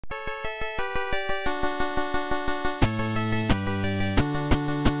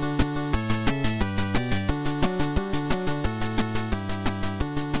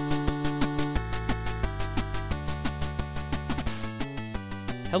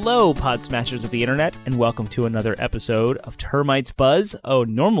Hello, Pod Smashers of the Internet, and welcome to another episode of Termite's Buzz, a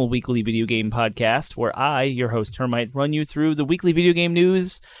normal weekly video game podcast where I, your host Termite, run you through the weekly video game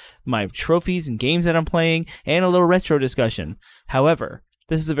news, my trophies and games that I'm playing, and a little retro discussion. However,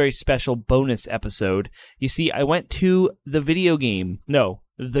 this is a very special bonus episode. You see, I went to the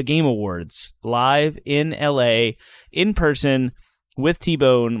the Game Awards, live in LA, in person, with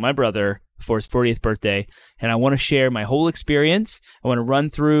TBone, my brother, for his 40th birthday, and I want to share my whole experience. I want to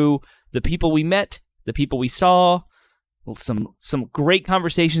run through the people we met, the people we saw, some great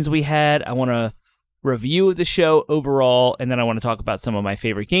conversations we had. I want to review the show overall, and then I want to talk about some of my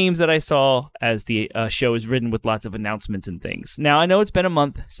favorite games that I saw, as the show is written with lots of announcements and things. Now, I know it's been a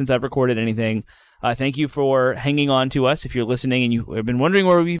month since I've recorded anything. Thank you for hanging on to us if you're listening and you have been wondering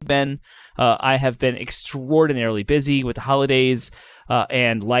where we've been. I have been extraordinarily busy with the holidays,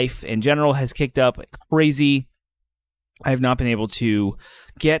 and life in general has kicked up crazy. I have not been able to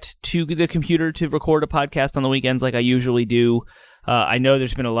get to the computer to record a podcast on the weekends like I usually do. I know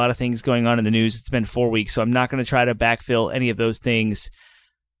there's been a lot of things going on in the news. It's been 4 weeks, so I'm not going to try to backfill any of those things.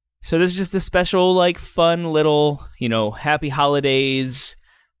 So this is just a special, fun little, happy holidays,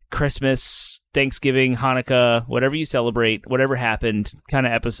 Christmas, Thanksgiving, Hanukkah, whatever you celebrate, whatever happened kind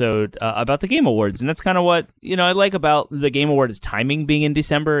of episode about the Game Awards. And that's kind of what, I like about the Game Awards timing being in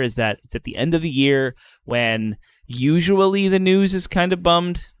December, is that it's at the end of the year when usually the news is kind of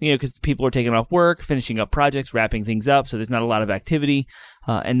bummed, because people are taking off work, finishing up projects, wrapping things up. So there's not a lot of activity.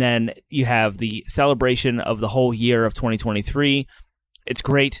 And then you have the celebration of the whole year of 2023. It's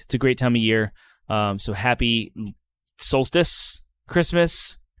great. It's a great time of year. So happy solstice,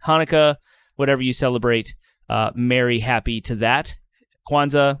 Christmas, Hanukkah, whatever you celebrate, merry, happy to that.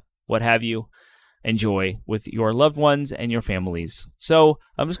 Kwanzaa, what have you. Enjoy with your loved ones and your families. So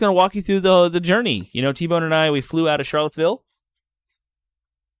I'm just going to walk you through the journey. T-Bone and I, we flew out of Charlottesville.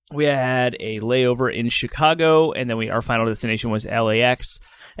 We had a layover in Chicago, and then our final destination was LAX.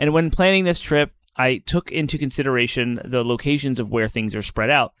 And when planning this trip, I took into consideration the locations of where things are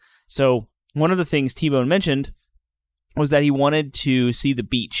spread out. So one of the things T-Bone mentioned was that he wanted to see the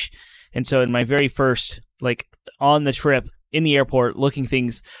beach. And so in my very first, on the trip, in the airport, looking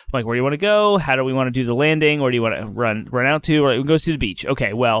things, where do you want to go? How do we want to do the landing? Where do you want to run out to? Or go see the beach.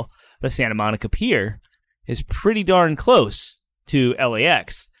 Okay, well, the Santa Monica Pier is pretty darn close to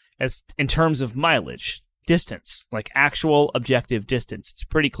LAX as in terms of mileage, distance, actual objective distance. It's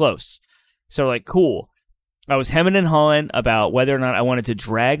pretty close. So, cool. I was hemming and hawing about whether or not I wanted to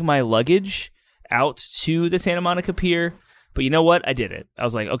drag my luggage out to the Santa Monica Pier. But you know what? I did it. I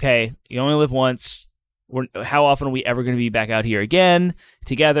was like, okay, you only live once. How often are we ever going to be back out here again,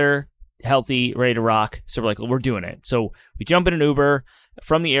 together, healthy, ready to rock? So we're doing it. So we jump in an Uber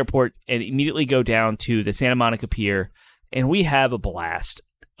from the airport and immediately go down to the Santa Monica Pier, and we have a blast.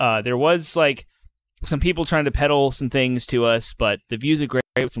 There was some people trying to peddle some things to us, but the views are great,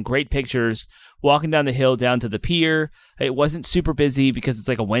 with some great pictures. Walking down the hill down to the pier, it wasn't super busy because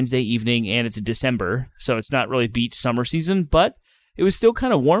it's a Wednesday evening and it's in December, so it's not really beach summer season, but it was still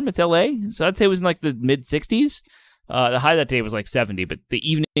kind of warm. It's LA, so I'd say it was in the mid-60s. The high that day was 70, but the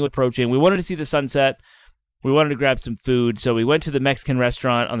evening was approaching. We wanted to see the sunset. We wanted to grab some food, so we went to the Mexican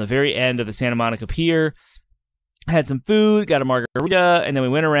restaurant on the very end of the Santa Monica Pier, had some food, got a margarita, and then we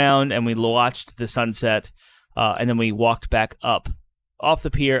went around and we watched the sunset, and then we walked back up off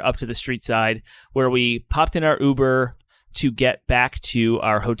the pier up to the street side, where we popped in our Uber to get back to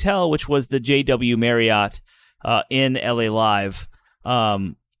our hotel, which was the JW Marriott in LA Live.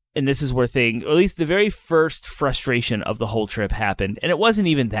 And this is where at least the very first frustration of the whole trip happened, and it wasn't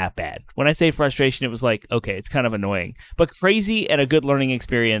even that bad. When I say frustration, it was okay, it's kind of annoying, but crazy and a good learning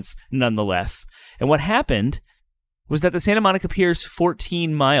experience nonetheless. And what happened was that the Santa Monica Pier's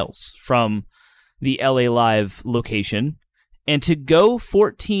 14 miles from the LA Live location, and to go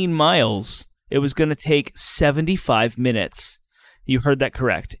 14 miles, it was going to take 75 minutes. You heard that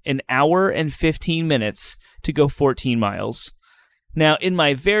correct. An hour and 15 minutes to go 14 miles. Now, in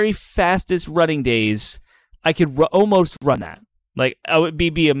my very fastest running days, I could almost run that. I would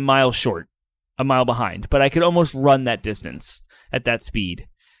be a mile short, a mile behind, but I could almost run that distance at that speed.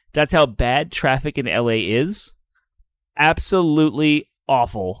 That's how bad traffic in LA is. Absolutely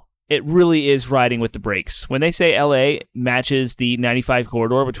awful. It really is riding with the brakes. When they say LA matches the 95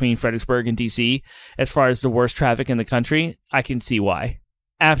 corridor between Fredericksburg and DC as far as the worst traffic in the country, I can see why.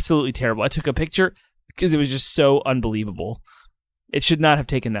 Absolutely terrible. I took a picture because it was just so unbelievable. It should not have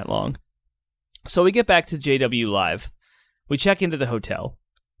taken that long. So we get back to JW Live. We check into the hotel.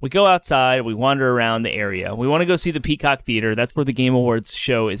 We go outside. We wander around the area. We want to go see the Peacock Theater. That's where the Game Awards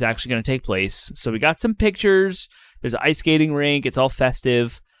show is actually going to take place. So we got some pictures. There's an ice skating rink. It's all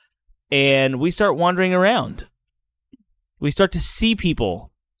festive. And we start wandering around. We start to see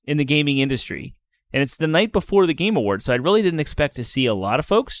people in the gaming industry. And it's the night before the Game Awards, so I really didn't expect to see a lot of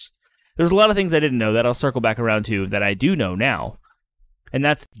folks. There's a lot of things I didn't know that I'll circle back around to that I do know now. And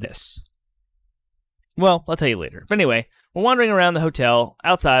that's this. Well, I'll tell you later. But anyway, we're wandering around the hotel,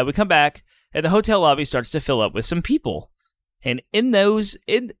 outside, we come back, and the hotel lobby starts to fill up with some people. And in those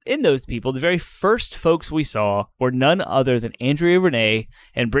people, the very first folks we saw were none other than Andrea Renee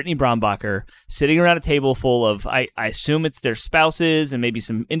and Brittany Brombacher sitting around a table full of, I assume it's their spouses and maybe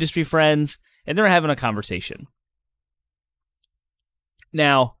some industry friends, and they're having a conversation.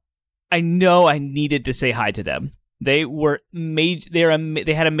 Now, I know I needed to say hi to them. They were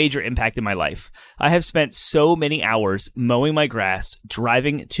they had a major impact in my life. I have spent so many hours mowing my grass,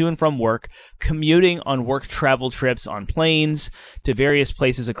 driving to and from work, commuting on work travel trips on planes to various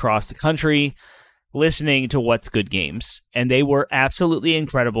places across the country, listening to What's Good Games. And they were absolutely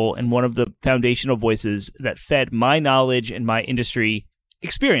incredible and one of the foundational voices that fed my knowledge and my industry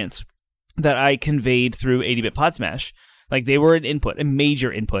experience that I conveyed through 80-Bit Pod Smash. Like, they were an input, a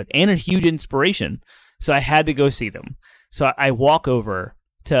major input, and a huge inspiration. So I had to go see them. So I walk over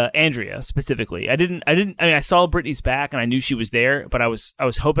to Andrea specifically. I mean, I saw Brittany's back and I knew she was there, but I was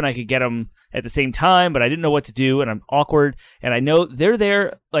hoping I could get them at the same time, but I didn't know what to do and I'm awkward. And I know they're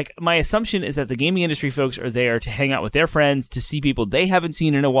there. Like, my assumption is that the gaming industry folks are there to hang out with their friends, to see people they haven't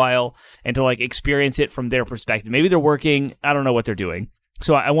seen in a while, and to like experience it from their perspective. Maybe they're working. I don't know what they're doing.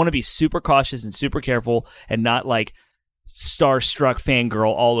 So I want to be super cautious and super careful and not like starstruck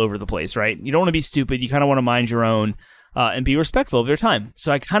fangirl all over the place, right? You don't want to be stupid. You kind of want to mind your own and be respectful of their time.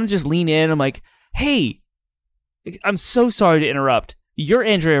 So I kind of just lean in. I'm like, hey, I'm so sorry to interrupt. You're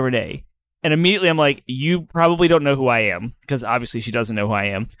Andrea Renee. And immediately I'm like, you probably don't know who I am, because obviously she doesn't know who I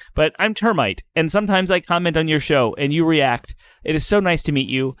am. But I'm Termite, and sometimes I comment on your show and you react. It is so nice to meet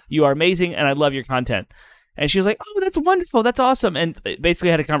you. You are amazing, and I love your content. And she was like, oh, that's wonderful. That's awesome. And basically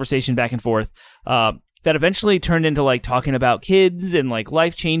had a conversation back and forth that eventually turned into like talking about kids and like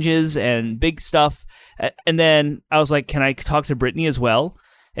life changes and big stuff. And then I was like, can I talk to Brittany as well?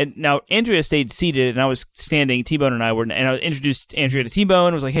 And now Andrea stayed seated and I was standing. TBone and I were, and I introduced Andrea to TBone.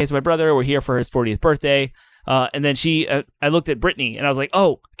 I was like, hey, it's my brother. We're here for his 40th birthday. And then I looked at Brittany and I was like,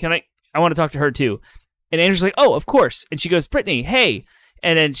 oh, I want to talk to her too. And Andrea's like, oh, of course. And she goes, Brittany, hey.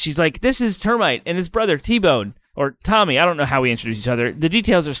 And then she's like, this is Termite and his brother TBone, or Tommy. I don't know how we introduced each other. The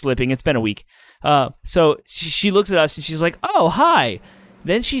details are slipping. It's been a week. So she looks at us and she's like, oh, hi.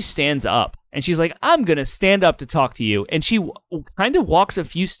 Then she stands up and she's like, I'm going to stand up to talk to you. And she kind of walks a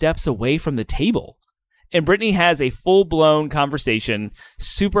few steps away from the table. And Brittany has a full-blown conversation,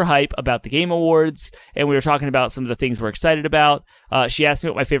 super hype about the Game Awards, and we were talking about some of the things we're excited about. She asked me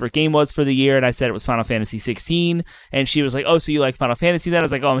what my favorite game was for the year, and I said it was Final Fantasy 16. And she was like, oh, so you like Final Fantasy then? I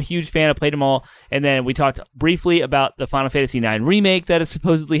was like, oh, I'm a huge fan. I played them all. And then we talked briefly about the Final Fantasy IX remake that is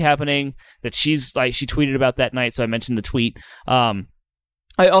supposedly happening, that she tweeted about that night, so I mentioned the tweet.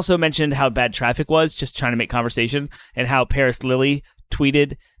 I also mentioned how bad traffic was, just trying to make conversation, and how Paris Lily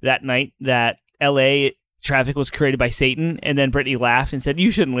tweeted that night that LA traffic was created by Satan, and then Brittany laughed and said,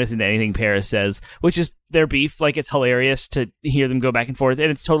 you shouldn't listen to anything Paris says, which is their beef. Like, it's hilarious to hear them go back and forth, and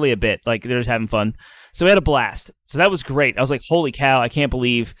it's totally a bit. Like, they're just having fun. So we had a blast. So that was great. I was like, holy cow, I can't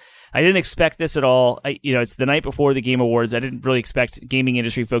believe I didn't expect this at all. It's the night before the Game Awards. I didn't really expect gaming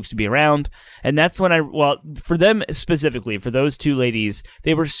industry folks to be around. And that's when for them specifically, for those two ladies,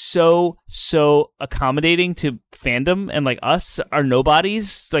 they were so accommodating to fandom and like us, our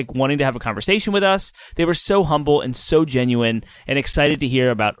nobodies, like wanting to have a conversation with us. They were so humble and so genuine and excited to hear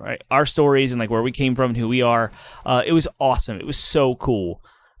about our stories and like where we came from and who we are. It was awesome. It was so cool.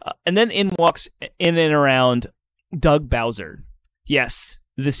 And then walks in and around Doug Bowser. Yes,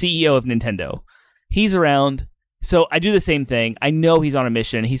 the CEO of Nintendo. He's around. So I do the same thing. I know he's on a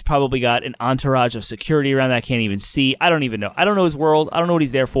mission. He's probably got an entourage of security around that I can't even see. I don't even know. I don't know his world. I don't know what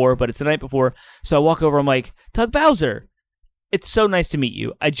he's there for, but it's the night before. So I walk over. I'm like, Doug Bowser, it's so nice to meet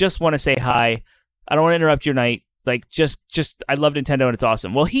you. I just want to say hi. I don't want to interrupt your night. Like, just I love Nintendo and it's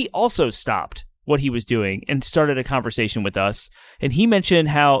awesome. Well, he also stopped what he was doing and started a conversation with us. And he mentioned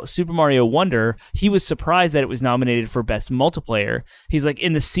how Super Mario Wonder, he was surprised that it was nominated for Best Multiplayer. He's like,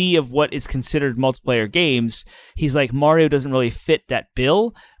 in the sea of what is considered multiplayer games, he's like, Mario doesn't really fit that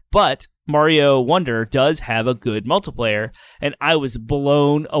bill, but Mario Wonder does have a good multiplayer. And I was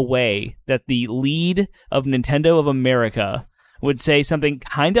blown away that the lead of Nintendo of America would say something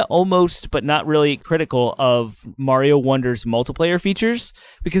kind of almost, but not really critical of Mario Wonder's multiplayer features,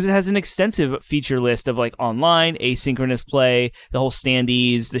 because it has an extensive feature list of like online, asynchronous play, the whole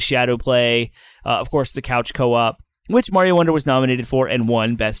standees, the shadow play, of course, the couch co-op. which Mario Wonder was nominated for and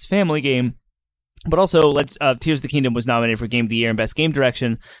won Best Family Game. But also, Tears of the Kingdom was nominated for Game of the Year and Best Game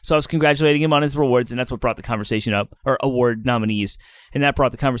Direction, so I was congratulating him on his rewards, and that's what brought the conversation up, or award nominees, and that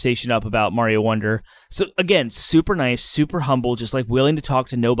brought the conversation up about Mario Wonder. So again, super nice, super humble, just like willing to talk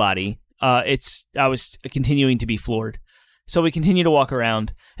to nobody. I was continuing to be floored. So we continue to walk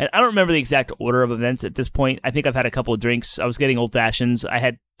around, and I don't remember the exact order of events at this point. I think I've had a couple of drinks. I was getting old fashions. I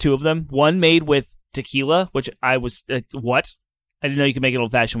had 2 of them. One made with tequila, which I was, what? I didn't know you could make an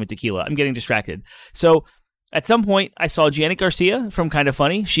old-fashioned with tequila. I'm getting distracted. So at some point, I saw Janet Garcia from Kind of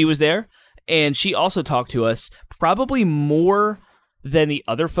Funny. She was there, and she also talked to us probably more than the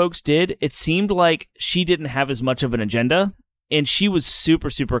other folks did. It seemed like she didn't have as much of an agenda, and she was super,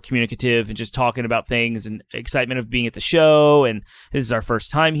 super communicative and just talking about things and excitement of being at the show, and this is our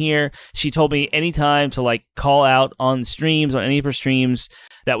first time here. She told me anytime to like call out on streams, on any of her streams,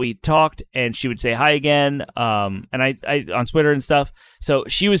 that we talked, and she would say hi again, and I on Twitter and stuff. So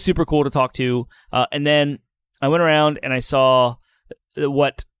she was super cool to talk to. And then I went around and I saw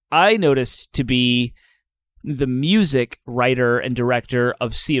what I noticed to be the music writer and director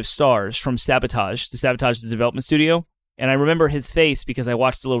of Sea of Stars from Sabotage. The Sabotage is the development studio. And I remember his face because I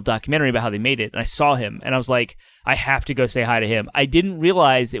watched a little documentary about how they made it, and I saw him, and I was like, I have to go say hi to him. I didn't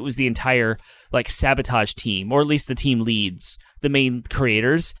realize it was the entire like Sabotage team, or at least the team leads, the main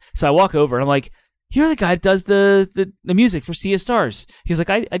creators. So I walk over and I'm like, you're the guy that does the music for Sea of Stars. He was like,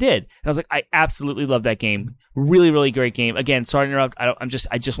 I did. And I was like, I absolutely love that game. Really, really great game. Again, sorry to interrupt. I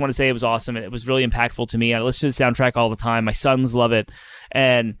just want to say it was awesome, and it was really impactful to me. I listen to the soundtrack all the time. My sons love it.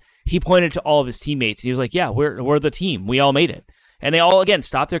 And he pointed to all of his teammates, and he was like, yeah, we're the team. We all made it. And they all, again,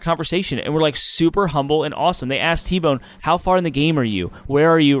 stopped their conversation and were like super humble and awesome. They asked T-Bone, how far in the game are you?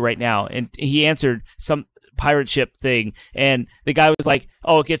 Where are you right now? And he answered some pirate ship thing, and the guy was like,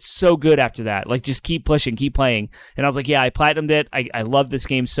 oh, it gets so good after that, like just keep pushing, keep playing. And I was like, yeah, I platinumed it. I love this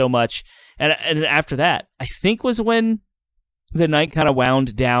game so much. And after that, I think was when the night kind of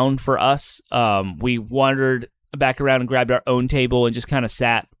wound down for us. We wandered back around and grabbed our own table and just kind of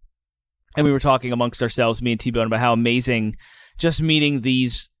sat, and we were talking amongst ourselves, me and T-Bone, about how amazing just meeting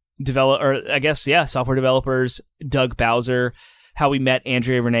these software developers, Doug Bowser, how we met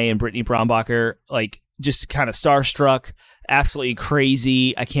Andrea Renee and Brittany Brombacher, like just kind of starstruck, absolutely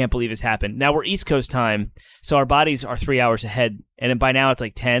crazy. I can't believe this happened. Now we're East Coast time, so our bodies are 3 hours ahead, and by now it's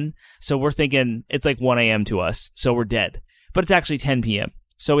like 10, so we're thinking it's like 1 a.m. to us, so we're dead. But it's actually 10 p.m.,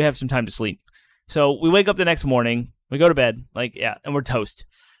 so we have some time to sleep. So we wake up the next morning, we go to bed, and we're toast.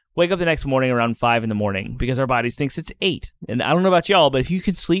 Wake up the next morning around 5 in the morning because our bodies thinks it's 8. And I don't know about y'all, but if you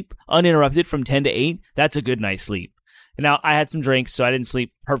can sleep uninterrupted from 10 to 8, that's a good night's sleep. And now I had some drinks, so I didn't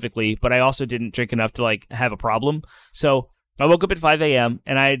sleep perfectly, but I also didn't drink enough to have a problem. So I woke up at 5 a.m.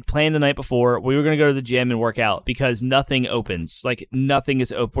 and I had planned the night before we were going to go to the gym and work out because nothing opens. Like nothing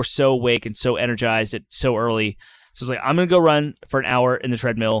is open. We're so awake and so energized at so early. So I was like, I'm going to go run for an hour in the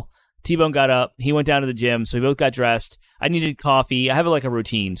treadmill. T-Bone got up. He went down to the gym, so we both got dressed. I needed coffee. I have a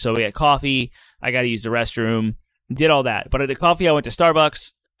routine. So we had coffee. I got to use the restroom. Did all that. But at the coffee, I went to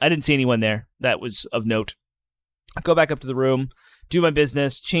Starbucks. I didn't see anyone there that was of note. I go back up to the room, do my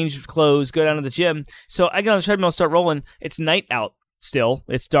business, change clothes, go down to the gym. So I get on the treadmill, start rolling. It's night out still.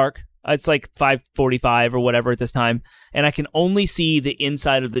 It's dark. It's like 5:45 or whatever at this time. And I can only see the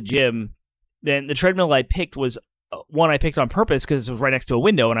inside of the gym. Then the treadmill I picked was one I picked on purpose because it was right next to a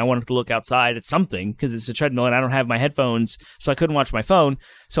window and I wanted to look outside at something because it's a treadmill and I don't have my headphones, so I couldn't watch my phone.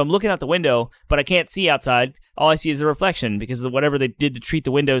 So I'm looking out the window, but I can't see outside. All I see is a reflection because of whatever they did to treat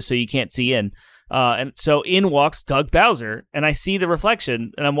the windows so you can't see in. And so in walks Doug Bowser, and I see the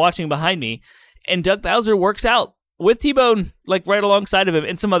reflection, and I'm watching behind me, and Doug Bowser works out with T-Bone, right alongside of him,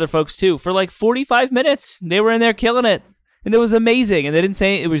 and some other folks too, for 45 minutes. They were in there killing it, and it was amazing. And they didn't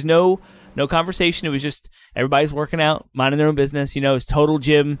say it was no conversation. It was just everybody's working out, minding their own business. It's total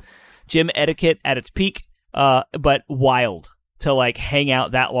gym etiquette at its peak, but wild to hang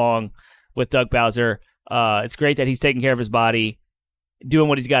out that long with Doug Bowser. It's great that he's taking care of his body, doing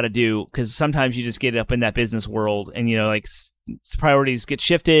what he's got to do, because sometimes you just get up in that business world and priorities get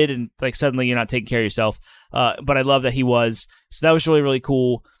shifted and suddenly you're not taking care of yourself. But I love that he was. So that was really, really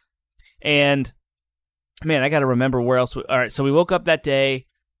cool. And man, I got to remember where else. All right, so we woke up that day.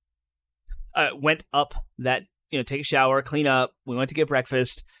 Went up that, take a shower, clean up. We went to get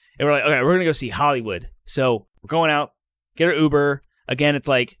breakfast. And we're like, okay, we're going to go see Hollywood. So we're going out, get our Uber. Again, it's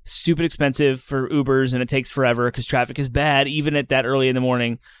stupid expensive for Ubers and it takes forever because traffic is bad, even at that early in the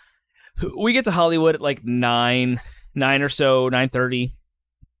morning. We get to Hollywood at 9 or so, 9:30.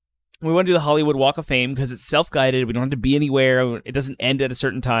 We want to do the Hollywood Walk of Fame because it's self-guided. We don't have to be anywhere. It doesn't end at a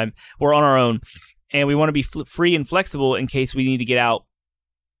certain time. We're on our own. and we want to be free and flexible in case we need to get out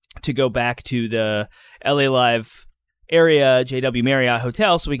to go back to the LA Live area JW Marriott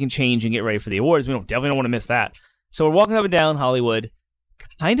Hotel so we can change and get ready for the awards. We definitely don't want to miss that. So we're walking up and down Hollywood.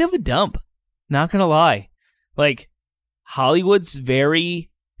 Kind of a dump, not gonna lie. Like, Hollywood's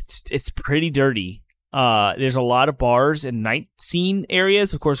it's pretty dirty. There's a lot of bars and night scene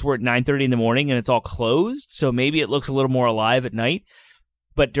areas. Of course, we're at 9:30 in the morning and it's all closed, so maybe it looks a little more alive at night.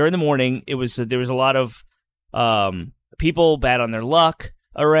 But during the morning, there was a lot of people bad on their luck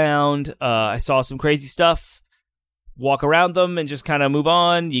around. I saw some crazy stuff. Walk around them and just kind of move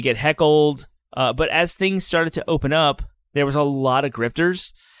on. You get heckled. But as things started to open up, there was a lot of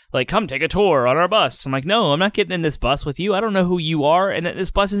grifters. Like, come take a tour on our bus. I'm like, no, I'm not getting in this bus with you. I don't know who you are, and this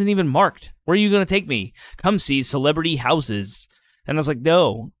bus isn't even marked. Where are you going to take me? Come see celebrity houses. And I was like,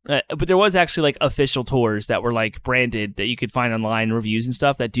 no. But there was actually, like, official tours that were, like, branded that you could find online, reviews and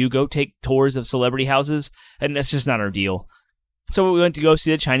stuff, that do go take tours of celebrity houses, and that's just not our deal. So we went to go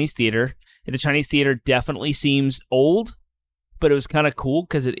see the Chinese Theater. The Chinese Theater definitely seems old, but it was kind of cool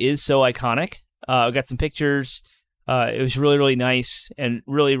because it is so iconic. I got some pictures. It was really, really nice and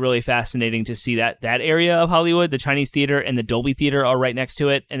really, really fascinating to see that area of Hollywood. The Chinese Theater and the Dolby Theater are right next to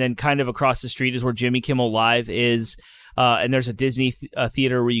it. And then kind of across the street is where Jimmy Kimmel Live is. And there's a Disney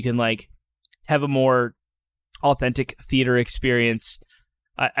theater where you can, like, have a more authentic theater experience.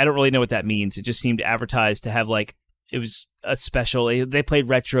 I don't really know what that means. It just seemed advertised to have, like, it was a special. They played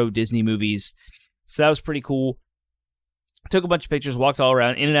retro Disney movies. So that was pretty cool. Took a bunch of pictures, walked all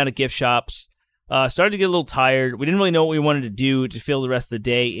around, in and out of gift shops. Started to get a little tired. We didn't really know what we wanted to do to fill the rest of the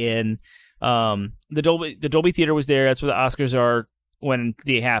day in. The Dolby Theater was there. That's where the Oscars are when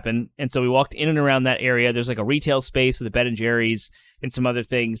they happen. And so we walked in and around that area. There's like a retail space with a Ben & Jerry's and some other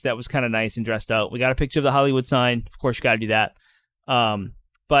things that was kind of nice and dressed up. We got a picture of the Hollywood sign. Of course, you got to do that.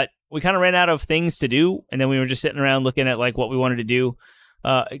 But we kind of ran out of things to do. And then we were just sitting around looking at, like, what we wanted to do.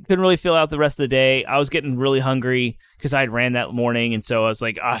 Couldn't really fill out the rest of the day. I was getting really hungry because I had ran that morning, and so I was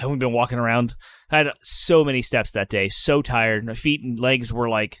like, I haven't been walking around. I had so many steps that day, so tired. My feet and legs were,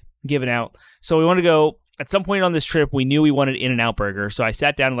 like, giving out. So we wanted to go, at some point on this trip, we knew we wanted In-N-Out Burger, so I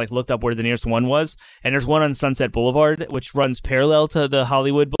sat down and, like, looked up where the nearest one was, and there's one on Sunset Boulevard, which runs parallel to the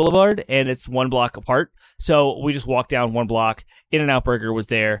Hollywood Boulevard, and it's one block apart. So we just walked down one block. In-N-Out Burger was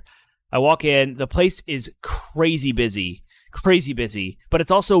there. I walk in. The place is crazy busy, but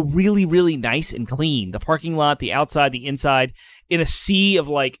it's also really, really nice and clean. The parking lot, the outside, the inside, in a sea of,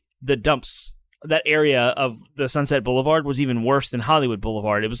 like, the dumps. That area of the Sunset Boulevard was even worse than Hollywood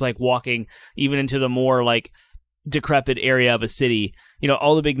Boulevard. It was like walking even into the more, like, decrepit area of a city. You know,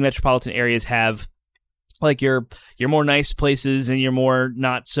 all the big metropolitan areas have, like, your more nice places and your more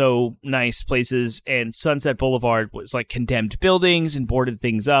not so nice places, and Sunset Boulevard was like condemned buildings and boarded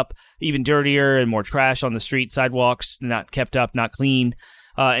things up, even dirtier and more trash on the street, sidewalks not kept up, not clean.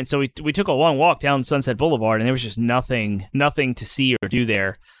 And so we took a long walk down Sunset Boulevard, and there was just nothing to see or do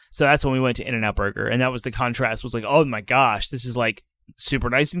there. So that's when we went to In-N-Out Burger, and that was the contrast. Was like, oh my gosh, this is, like, super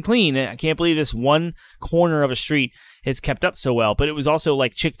nice and clean. I can't believe this one corner of a street is kept up so well. But it was also,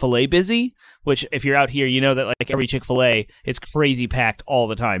 like, Chick-fil-A busy, which, if you're out here, you know that, like, every Chick-fil-A is crazy packed all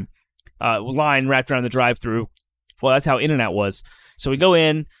the time. Line wrapped around the drive-thru. Well, that's how In-N-Out was. So we go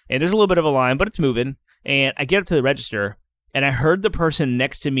in, and there's a little bit of a line, but it's moving. And I get up to the register, and I heard the person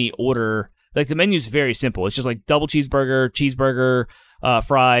next to me order, like, the menu's very simple. It's just, like, double cheeseburger,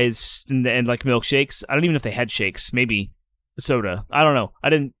 fries, and like, milkshakes. I don't even know if they had shakes. Maybe soda. I don't know. I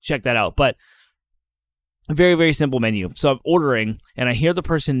didn't check that out. But a very, very simple menu. So I'm ordering, and I hear the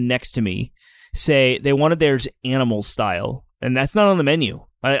person next to me say they wanted theirs animal style. And that's not on the menu.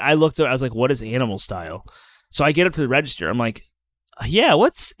 I looked at it. I was like, what is animal style? So I get up to the register. I'm like, yeah,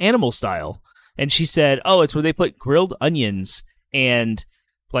 what's animal style? And she said, oh, it's where they put grilled onions and,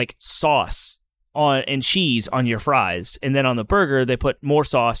 like, sauce on and cheese on your fries, and then on the burger they put more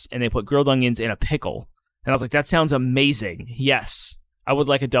sauce and they put grilled onions and a pickle. And I was like, that sounds amazing. Yes, I would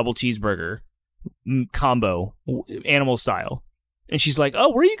like a double cheeseburger combo, animal style. And she's like, oh,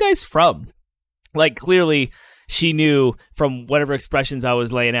 where are you guys from? Like, clearly she knew from whatever expressions I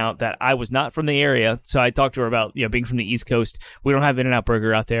was laying out that I was not from the area. So I talked to her about, you know, being from the East Coast. We don't have In-N-Out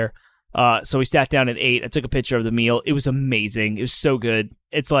Burger out there. So we sat down and ate. I took a picture of the meal. It was amazing. It was so good.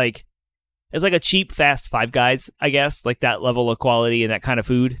 It's like a cheap, fast Five Guys, I guess, like that level of quality and that kind of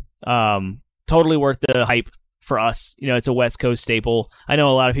food. Totally worth the hype for us. You know, it's a West Coast staple. I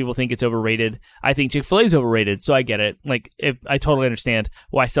know a lot of people think it's overrated. I think Chick-fil-A is overrated, so I get it. Like, I totally understand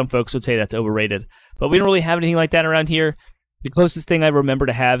why some folks would say that's overrated. But we don't really have anything like that around here. The closest thing I remember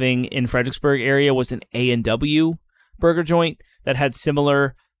to having in Fredericksburg area was an A&W burger joint that had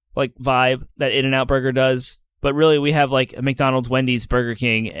similar like vibe that In-N-Out Burger does. But really, we have like a McDonald's, Wendy's, Burger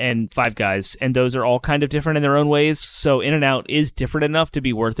King, and Five Guys, and those are all kind of different in their own ways. So In-N-Out is different enough to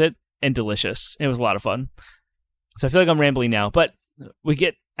be worth it and delicious. It was a lot of fun. So I feel like I'm rambling now, but we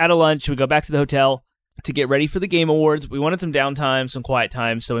get out of lunch, we go back to the hotel to get ready for the Game Awards. We wanted some downtime, some quiet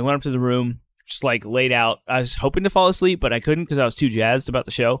time, so we went up to the room, just like laid out. I was hoping to fall asleep, but I couldn't because I was too jazzed about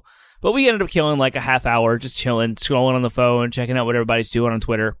the show. But we ended up killing like a half hour, just chilling, scrolling on the phone, checking out what everybody's doing on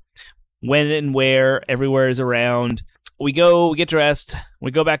Twitter. When and where, everywhere is around. We go, we get dressed, we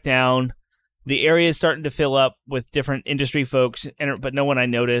go back down. The area is starting to fill up with different industry folks, but no one I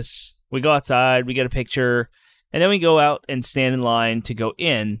notice. We go outside, we get a picture, and then we go out and stand in line to go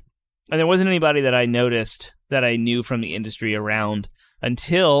in. And there wasn't anybody that I noticed that I knew from the industry around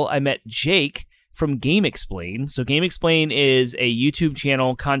until I met Jake from Game Explain. So Game Explain is a YouTube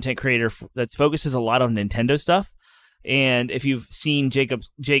channel content creator that focuses a lot on Nintendo stuff. And if you've seen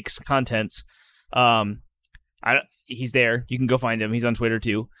Jake's contents, he's there. You can go find him. He's on Twitter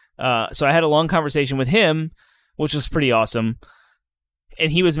too. So I had a long conversation with him, which was pretty awesome.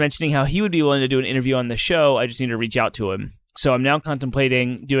 And he was mentioning how he would be willing to do an interview on the show. I just need to reach out to him. So I'm now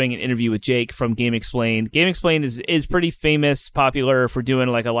contemplating doing an interview with Jake from Game Explain. Game Explain is pretty famous, popular for doing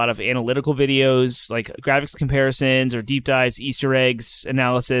like a lot of analytical videos, like graphics comparisons or deep dives, Easter eggs,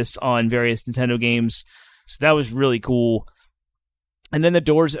 analysis on various Nintendo games. So that was really cool. And then the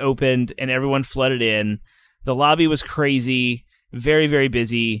doors opened and everyone flooded in. The lobby was crazy, very, very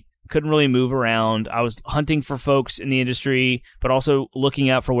busy. Couldn't really move around. I was hunting for folks in the industry, but also looking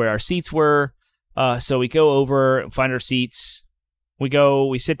out for where our seats were. So we go over and find our seats.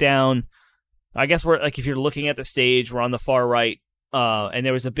 We sit down. I guess we're like, if you're looking at the stage, we're on the far right. And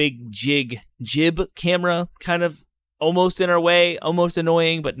there was a big jib camera kind of almost in our way, almost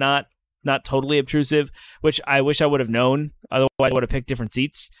annoying, but not totally obtrusive, which I wish I would have known. Otherwise, I would have picked different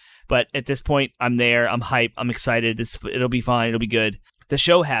seats. But at this point, I'm there. I'm hyped. I'm excited. It'll be fine. It'll be good. The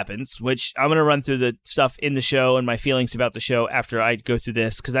show happens, which I'm going to run through the stuff in the show and my feelings about the show after I go through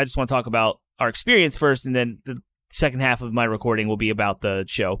this, because I just want to talk about our experience first, and then the second half of my recording will be about the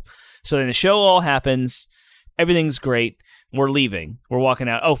show. So then the show all happens. Everything's great. We're leaving. We're walking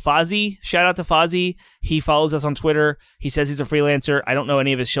out. Oh, Fozzie. Shout out to Fozzie. He follows us on Twitter. He says he's a freelancer. I don't know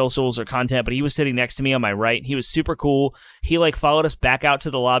any of his socials or content, but he was sitting next to me on my right. He was super cool. He followed us back out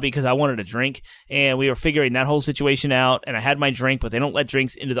to the lobby because I wanted a drink, and we were figuring that whole situation out, and I had my drink, but they don't let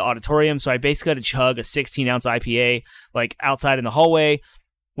drinks into the auditorium, so I basically had to chug a 16-ounce IPA outside in the hallway.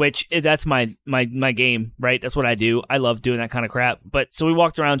 Which, that's my game, right? That's what I do. I love doing that kind of crap. But so we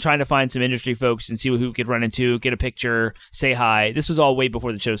walked around trying to find some industry folks and see who we could run into, get a picture, say hi. This was all way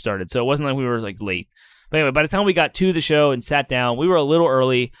before the show started, so it wasn't like we were late. But anyway, by the time we got to the show and sat down, we were a little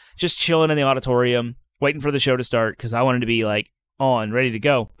early, just chilling in the auditorium, waiting for the show to start because I wanted to be on, ready to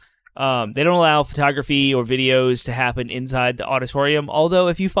go. They don't allow photography or videos to happen inside the auditorium. Although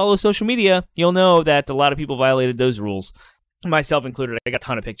if you follow social media, you'll know that a lot of people violated those rules. Myself included. I got a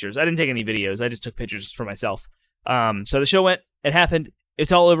ton of pictures. I didn't take any videos. I just took pictures for myself. So the show went. It happened.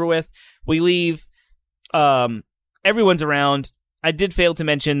 It's all over with. We leave. Everyone's around. I did fail to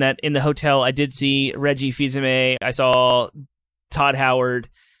mention that in the hotel, I did see Reggie Fils-Aimé. I saw Todd Howard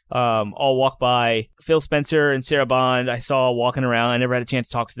all walk by. Phil Spencer and Sarah Bond, I saw walking around. I never had a chance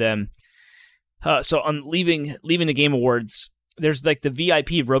to talk to them. So on leaving the Game Awards, there's the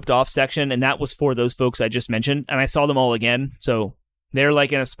VIP roped off section, and that was for those folks I just mentioned, and I saw them all again. So they're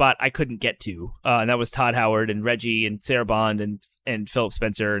in a spot I couldn't get to, and that was Todd Howard and Reggie and Sarah Bond and Philip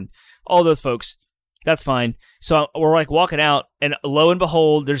Spencer and all those folks. That's fine. So we're walking out, and lo and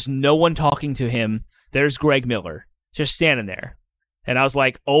behold, there's no one talking to him. There's Greg Miller just standing there. And I was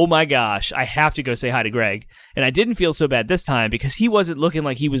like, oh my gosh, I have to go say hi to Greg. And I didn't feel so bad this time because he wasn't looking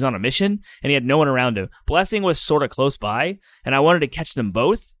like he was on a mission and he had no one around him. Blessing was sort of close by and I wanted to catch them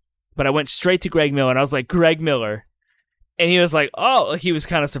both, but I went straight to Greg Miller and I was like, Greg Miller. And he was like, oh, he was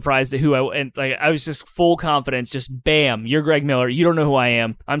kind of surprised at who I was just full confidence, just bam, you're Greg Miller. You don't know who I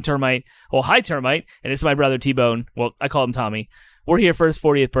am. I'm Termite. Well, hi, Termite. And it's my brother, TBone. Well, I call him Tommy. We're here for his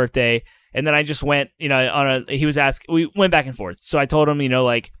 40th birthday. And then I just went, he was we went back and forth. So I told him,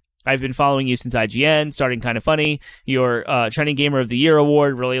 I've been following you since IGN, starting Kind of Funny. Your Trending Gamer of the Year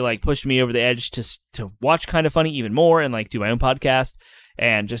award really pushed me over the edge to watch Kind of Funny even more and do my own podcast.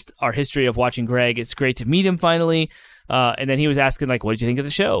 And just our history of watching Greg. It's great to meet him finally. And then he was asking, what did you think of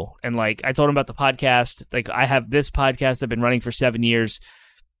the show? And I told him about the podcast. I have this podcast I've been running for 7 years.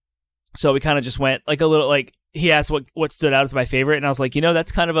 So we kind of just went a little he asked what stood out as my favorite, and I was like,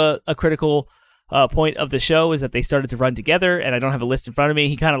 that's kind of a critical point of the show is that they started to run together, and I don't have a list in front of me.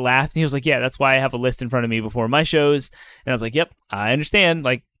 He kind of laughed, and he was like, yeah, that's why I have a list in front of me before my shows. And I was like, yep, I understand.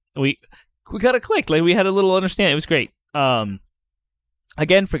 we kind of clicked. Like we had a little understanding. It was great.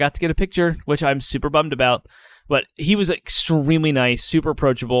 Again, forgot to get a picture, which I'm super bummed about. But he was extremely nice, super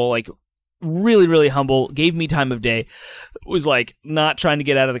approachable, like really, really humble, gave me time of day, was like not trying to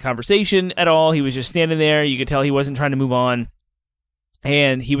get out of the conversation at all. He was just standing there. You could tell he wasn't trying to move on.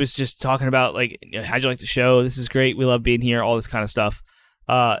 And he was just talking about like, how'd you like the show? This is great. We love being here, all this kind of stuff.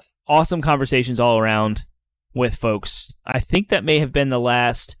 Awesome conversations all around with folks. I think that may have been the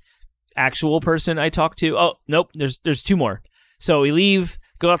last actual person I talked to. Oh, nope, there's two more. So we leave,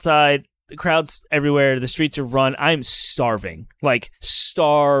 go outside. The crowd's everywhere. The streets are run. I'm starving. Like,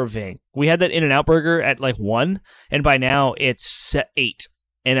 starving. We had that In-N-Out burger at, like, 1, and by now it's 8,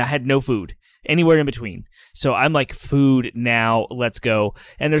 and I had no food anywhere in between. So I'm like, food now, let's go.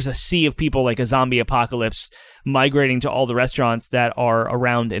 And there's a sea of people, like a zombie apocalypse, migrating to all the restaurants that are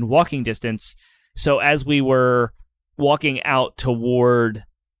around in walking distance. So as we were walking out toward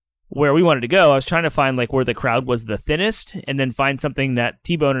where we wanted to go, I was trying to find like where the crowd was the thinnest and then find something that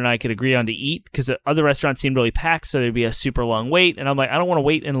TBone and I could agree on to eat, because the other restaurants seemed really packed, so there'd be a super long wait. And I'm like, I don't want to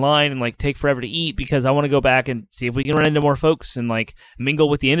wait in line and like take forever to eat, because I want to go back and see if we can run into more folks and like mingle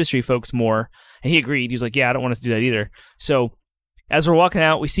with the industry folks more. And he agreed. He's like, yeah, I don't want us to do that either. So as we're walking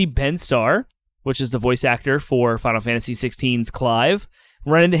out, we see Ben Starr, which is the voice actor for Final Fantasy XVI's Clive.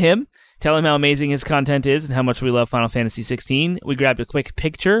 Run into him, tell him how amazing his content is and how much we love Final Fantasy XVI. We grabbed a quick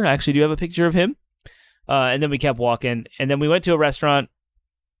picture. I actually do have a picture of him. And then we kept walking. And then we went to a restaurant,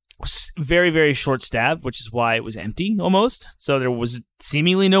 very, very short staff, which is why it was empty almost. So there was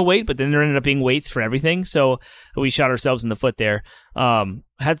seemingly no wait, but then there ended up being waits for everything. So we shot ourselves in the foot there.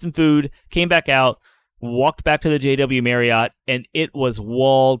 Had some food, came back out, walked back to the JW Marriott, and it was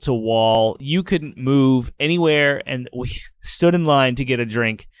wall to wall. You couldn't move anywhere, and we stood in line to get a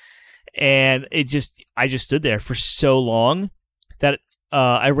drink. And I just stood there for so long that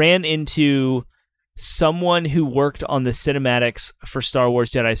I ran into someone who worked on the cinematics for Star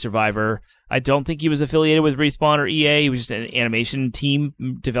Wars Jedi Survivor. I don't think he was affiliated with Respawn or EA. He was just an animation team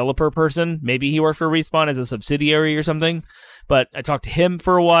developer person. Maybe he worked for Respawn as a subsidiary or something. But I talked to him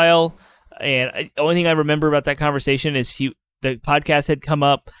for a while, and the only thing I remember about that conversation is the podcast had come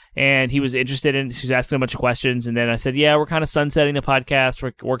up, and he was interested in. He was asking a bunch of questions, and then I said, "Yeah, we're kind of sunsetting the podcast.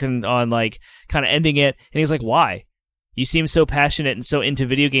 We're working on like kind of ending it." And he's like, "Why? You seem so passionate and so into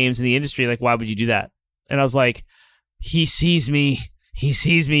video games in the industry. Like, why would you do that?" And I was like, "He sees me. He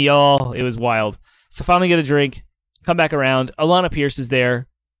sees me, y'all." It was wild. So finally, get a drink, come back around. Alana Pierce is there.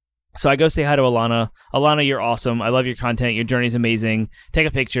 So I go say hi to Alana. Alana, you're awesome. I love your content. Your journey's amazing. Take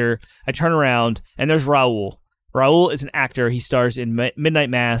a picture. I turn around, and there's Raul. Raul is an actor. He stars in Midnight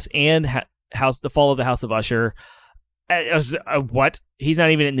Mass and The Fall of the House of Usher. I was, what? He's not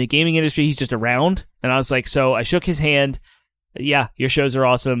even in the gaming industry. He's just around. And I was like, so I shook his hand. Yeah, your shows are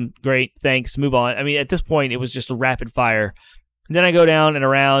awesome. Great. Thanks. Move on. I mean, at this point, it was just a rapid fire. And then I go down and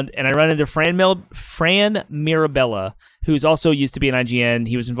around, and I run into Fran Mirabella, who's also used to be an IGN.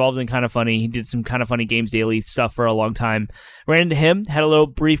 He was involved in Kind of Funny. He did some Kind of Funny Games Daily stuff for a long time. Ran into him, had a little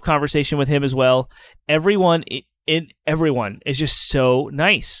brief conversation with him as well. Everyone is just so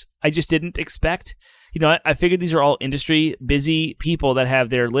nice. I just didn't expect. I figured these are all industry busy people that have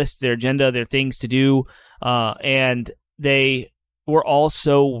their lists, their agenda, their things to do, and they were all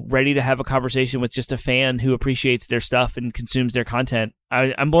so ready to have a conversation with just a fan who appreciates their stuff and consumes their content.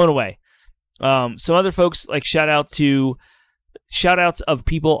 I'm blown away. Some other folks, like shout-outs of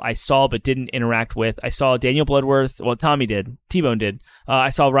people I saw but didn't interact with. I saw Daniel Bloodworth. Well, Tommy did. T-Bone did. I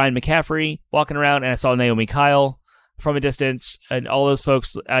saw Ryan McCaffrey walking around, and I saw Naomi Kyle from a distance, and all those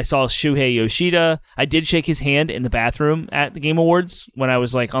folks. I saw Shuhei Yoshida. I did shake his hand in the bathroom at the Game Awards when I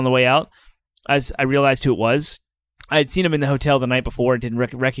was like on the way out, as I realized who it was. I had seen him in the hotel the night before and didn't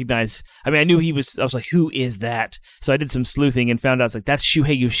recognize. I mean, I knew he was. I was like, who is that? So I did some sleuthing and found out, I was like, that's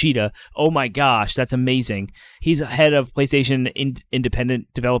Shuhei Yoshida. Oh my gosh, that's amazing. He's head of PlayStation independent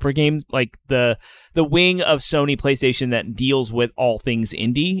developer game, like the wing of Sony PlayStation that deals with all things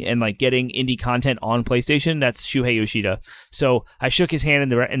indie and like getting indie content on PlayStation. That's Shuhei Yoshida. So I shook his hand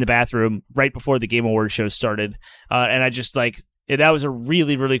in the bathroom right before the Game Awards show started, and I just like. Yeah, that was a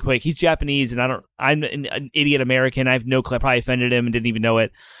really, really quick. He's Japanese, and I'm an idiot American. I have no clue. I probably offended him and didn't even know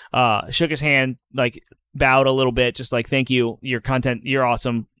it. Shook his hand, like bowed a little bit, just like, thank you. Your content, you're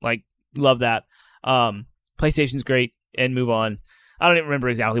awesome. Like, love that. PlayStation's great, and move on. I don't even remember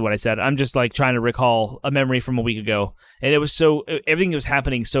exactly what I said. I'm just like trying to recall a memory from a week ago. And it was everything was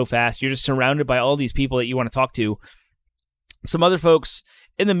happening so fast. You're just surrounded by all these people that you want to talk to. Some other folks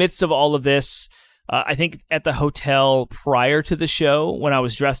in the midst of all of this. I think at the hotel prior to the show, when I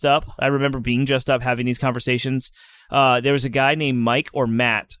was dressed up, I remember being dressed up, having these conversations. there was a guy named Mike or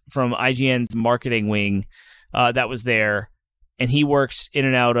Matt from IGN's marketing wing that was there, and he works in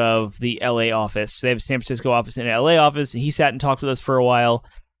and out of the LA office. They have a San Francisco office and an LA office, and he sat and talked with us for a while.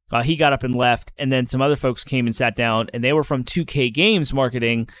 He got up and left, and then some other folks came and sat down, and they were from 2K Games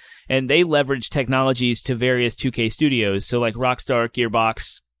marketing, and they leveraged technologies to various 2K studios, so like Rockstar,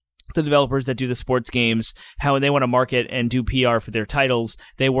 Gearbox, the developers that do the sports games, how when they want to market and do PR for their titles,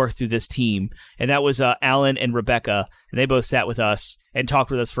 they work through this team. And that was Alan and Rebecca, and they both sat with us and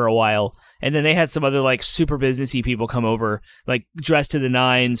talked with us for a while. And then they had some other like super businessy people come over, like dressed to the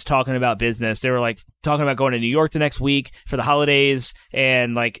nines, talking about business. They were like talking about going to New York the next week for the holidays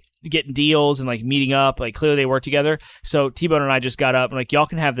and like getting deals and like meeting up. Like clearly they work together. So TBone and I just got up and like, y'all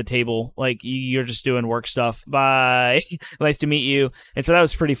can have the table. Like you're just doing work stuff. Bye. Nice to meet you. And so that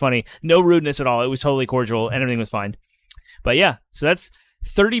was pretty funny. No rudeness at all. It was totally cordial and everything was fine. But yeah, so that's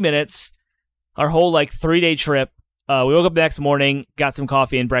 30 minutes. Our whole like 3-day trip. We woke up the next morning, got some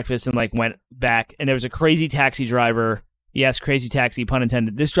coffee and breakfast, and like went back. And there was a crazy taxi driver. Yes, crazy taxi, pun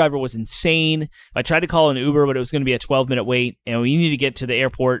intended. This driver was insane. I tried to call an Uber, but it was going to be a 12-minute wait, and we needed to get to the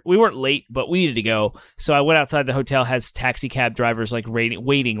airport. We weren't late, but we needed to go. So I went outside the hotel, has taxi cab drivers like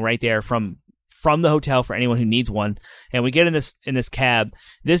waiting right there from the hotel for anyone who needs one. And we get in this cab.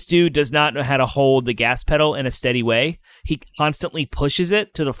 This dude does not know how to hold the gas pedal in a steady way. He constantly pushes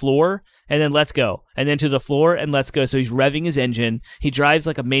it to the floor and then lets go, and then to the floor and lets go. So he's revving his engine. He drives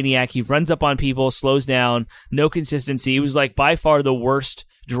like a maniac. He runs up on people, slows down, no consistency. He was like by far the worst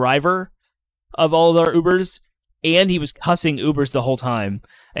driver of all of our Ubers, and he was cussing Ubers the whole time.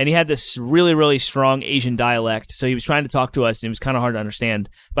 And he had this really, really strong Asian dialect, so he was trying to talk to us, and it was kind of hard to understand.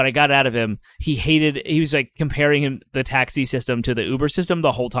 But I got out of him. He was like comparing the taxi system to the Uber system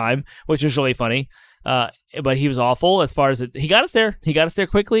the whole time, which was really funny. But he was awful as far as he got us there. He got us there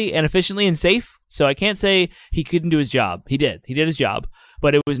quickly and efficiently and safe. So I can't say he couldn't do his job. He did. He did his job,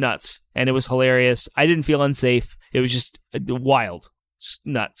 but it was nuts and it was hilarious. I didn't feel unsafe. It was just wild, just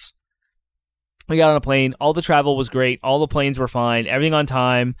nuts. We got on a plane. All the travel was great. All the planes were fine. Everything on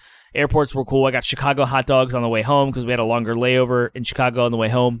time. Airports were cool. I got Chicago hot dogs on the way home because we had a longer layover in Chicago on the way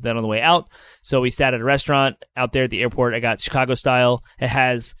home than on the way out. So we sat at a restaurant out there at the airport. I got Chicago style. It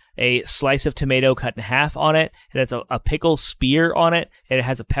has a slice of tomato cut in half on it. It has a pickle spear on it. And it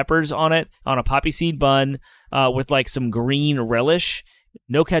has a peppers on it on a poppy seed bun with like some green relish.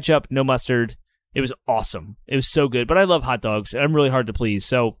 No ketchup, no mustard. It was awesome. It was so good. But I love hot dogs, and I'm really hard to please.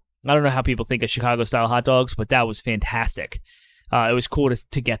 So I don't know how people think of Chicago-style hot dogs, but that was fantastic. It was cool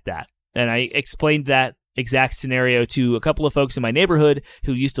to get that. And I explained that exact scenario to a couple of folks in my neighborhood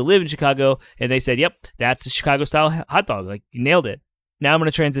who used to live in Chicago, and they said, yep, that's a Chicago-style hot dog. Like, you nailed it. Now I'm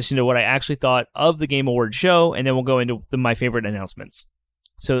going to transition to what I actually thought of the Game Awards show, and then we'll go into my favorite announcements.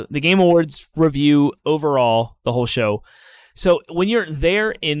 So the Game Awards review overall, the whole show. So when you're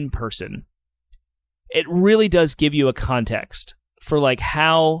there in person, it really does give you a context for like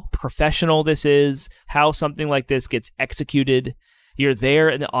how professional this is, how something like this gets executed. You're there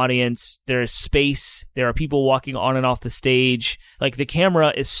in the audience. There is space. There are people walking on and off the stage. Like the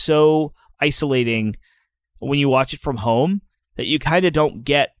camera is so isolating when you watch it from home that you kind of don't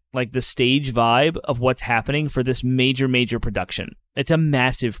get like the stage vibe of what's happening for this major, major production. It's a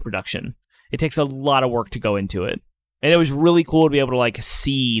massive production. It takes a lot of work to go into it. And it was really cool to be able to like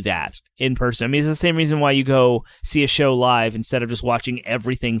see that in person. I mean, it's the same reason why you go see a show live instead of just watching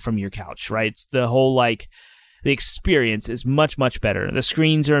everything from your couch, right? It's the whole like the experience is much, much better. The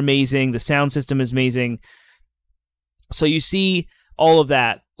screens are amazing. The sound system is amazing. So you see all of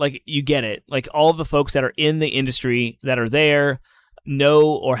that, like you get it. Like all of the folks that are in the industry that are there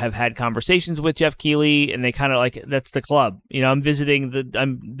know or have had conversations with Jeff Keighley, and they kind of like, that's the club. You know, I'm visiting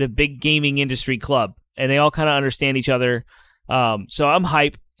the big gaming industry club. And they all kind of understand each other. So I'm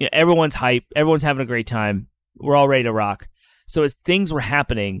hype. You know, everyone's hype. Everyone's having a great time. We're all ready to rock. So as things were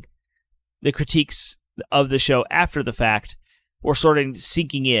happening, the critiques of the show after the fact were sort of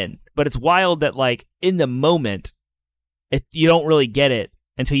sinking in. But it's wild that like in the moment, you don't really get it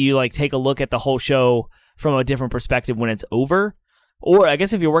until you like take a look at the whole show from a different perspective when it's over. Or I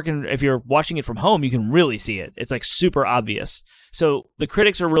guess if you're watching it from home, you can really see it. It's like super obvious. So the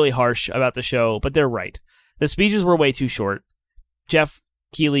critics are really harsh about the show, but they're right. The speeches were way too short. Jeff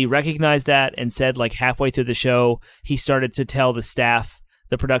Keighley recognized that and said like halfway through the show, he started to tell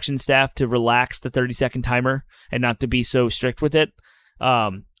the production staff to relax the 30-second timer and not to be so strict with it.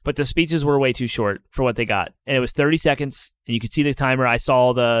 But the speeches were way too short for what they got. And it was 30 seconds, and you could see the timer. I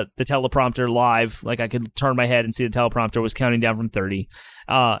saw the teleprompter live. Like, I could turn my head and see the teleprompter was counting down from 30.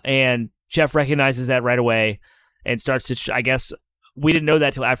 And Jeff recognizes that right away and starts to, I guess, we didn't know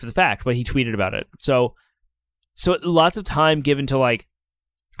that till after the fact, but he tweeted about it. So So lots of time given to like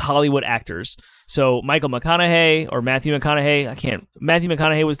Hollywood actors. So Michael McConaughey or Matthew McConaughey, Matthew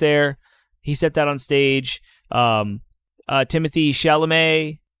McConaughey was there. He stepped out on stage. Timothy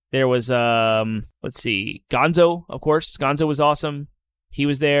Chalamet. There was, Gonzo, of course. Gonzo was awesome. He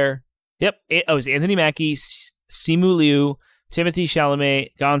was there. Yep. It was Anthony Mackie, Simu Liu, Timothy Chalamet,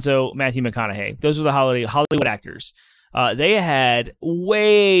 Gonzo, Matthew McConaughey. Those were the Hollywood actors. They had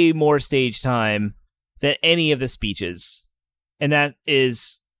way more stage time than any of the speeches. And that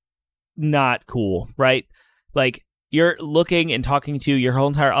is not cool, right? Like, you're looking and talking to your whole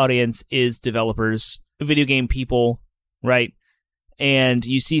entire audience is developers, video game people, right? And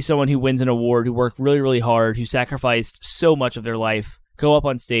you see someone who wins an award, who worked really, really hard, who sacrificed so much of their life, go up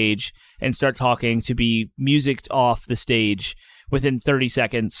on stage and start talking to be musicked off the stage within 30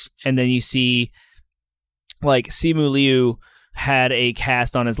 seconds. And then you see, like, Simu Liu had a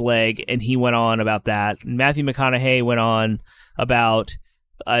cast on his leg, and he went on about that. And Matthew McConaughey went on about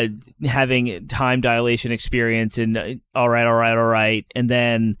having time dilation experience and all right. And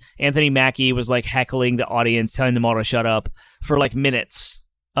then Anthony Mackie was like heckling the audience, telling them all to shut up for like minutes.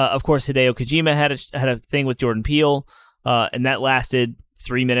 Of course, Hideo Kojima had a thing with Jordan Peele, and that lasted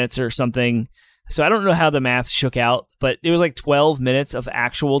 3 minutes or something. So I don't know how the math shook out, but it was like 12 minutes of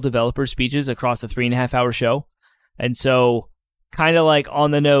actual developer speeches across the 3.5-hour show. And so kind of like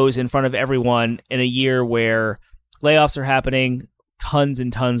on the nose in front of everyone in a year where layoffs are happening. Tons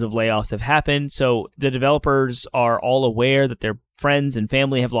and tons of layoffs have happened. So the developers are all aware that their friends and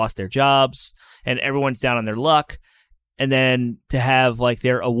family have lost their jobs and everyone's down on their luck. And then to have like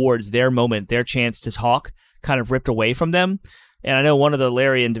their awards, their moment, their chance to talk kind of ripped away from them. And I know one of the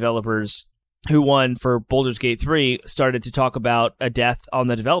Larian developers who won for Baldur's Gate 3 started to talk about a death on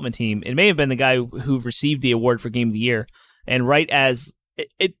the development team. It may have been the guy who received the award for Game of the Year. And right as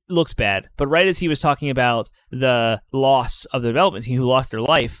it looks bad, but right as he was talking about the loss of the development team who lost their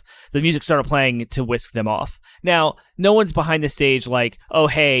life, the music started playing to whisk them off. Now, no one's behind the stage like, oh,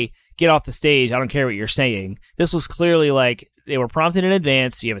 hey, get off the stage. I don't care what you're saying. This was clearly like they were prompted in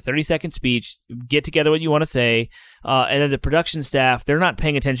advance. You have a 30-second speech, get together what you want to say, and then the production staff, they're not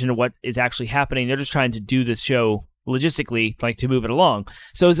paying attention to what is actually happening. They're just trying to do this show logistically, like to move it along.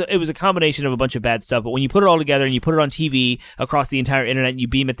 So it was a combination of a bunch of bad stuff, but when you put it all together and you put it on TV across the entire internet and you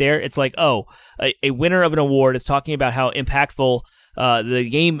beam it there, it's like, oh, a winner of an award is talking about how impactful the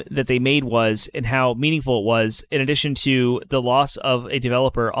game that they made was and how meaningful it was, in addition to the loss of a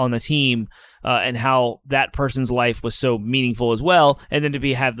developer on the team and how that person's life was so meaningful as well, and then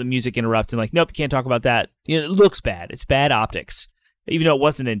to have the music interrupt and like, nope, you can't talk about that. It looks bad. It's bad optics, even though it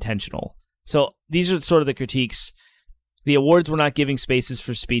wasn't intentional. So these are sort of the critiques. The awards were not giving spaces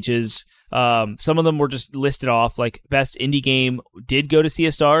for speeches. Some of them were just listed off, like Best Indie Game did go to Sea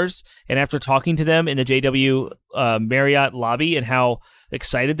of Stars, and after talking to them in the JW Marriott lobby and how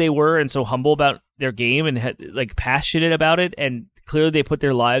excited they were and so humble about their game and like passionate about it, and clearly they put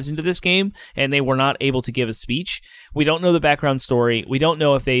their lives into this game, and they were not able to give a speech. We don't know the background story. We don't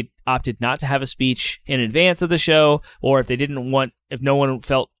know if they opted not to have a speech in advance of the show, or if if no one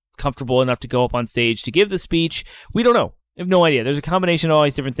felt comfortable enough to go up on stage to give the speech. We don't know. I have no idea. There's a combination of all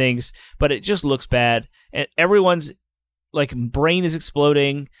these different things, but it just looks bad, and everyone's like brain is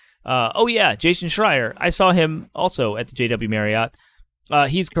exploding. Oh yeah, Jason Schreier. I saw him also at the JW Marriott.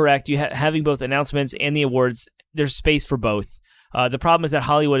 He's correct. You having both announcements and the awards, there's space for both. The problem is that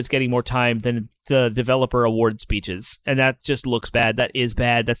Hollywood is getting more time than the developer award speeches, and that just looks bad. That is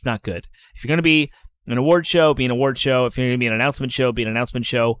bad. That's not good. If you're going to be an award show, be an award show. If you're going to be an announcement show, be an announcement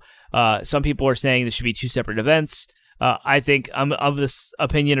show. Some people are saying this should be two separate events. I think I'm of this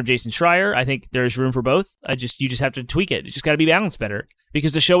opinion of Jason Schreier. I think there's room for both. You just have to tweak it. It's just got to be balanced better,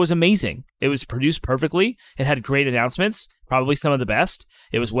 because the show was amazing. It was produced perfectly. It had great announcements, probably some of the best.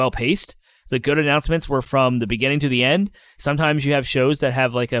 It was well paced. The good announcements were from the beginning to the end. Sometimes you have shows that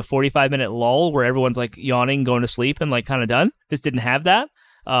have like a 45-minute lull where everyone's like yawning, going to sleep, and like kind of done. This didn't have that.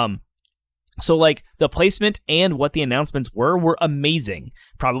 So like the placement and what the announcements were amazing.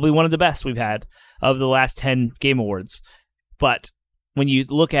 Probably one of the best we've had of the last 10 Game Awards. But when you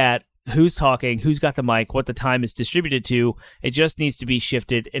look at who's talking, who's got the mic, what the time is distributed to, it just needs to be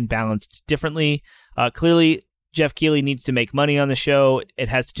shifted and balanced differently. Clearly, Jeff Keighley needs to make money on the show. It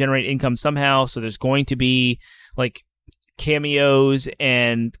has to generate income somehow. So there's going to be like cameos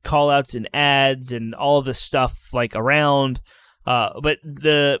and call outs and ads and all of this stuff like around. But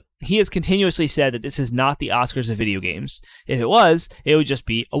he has continuously said that this is not the Oscars of video games. If it was, it would just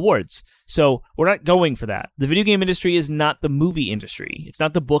be awards. So we're not going for that. The video game industry is not the movie industry. It's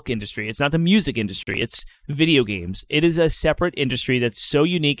not the book industry. It's not the music industry. It's video games. It is a separate industry that's so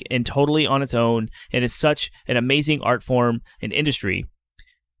unique and totally on its own, and it's such an amazing art form and industry.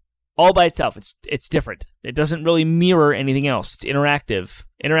 All by itself, it's different. It doesn't really mirror anything else. It's interactive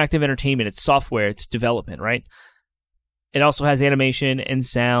entertainment. It's software. It's development, right? It also has animation and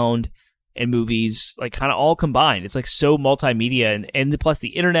sound and movies, like kind of all combined. It's like so multimedia, and plus the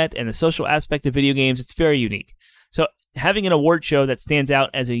internet and the social aspect of video games. It's very unique. So having an award show that stands out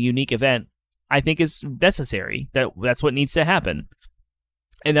as a unique event, I think is necessary. That's what needs to happen,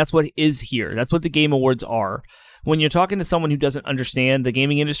 and that's what is here. That's what the Game Awards are. When you're talking to someone who doesn't understand the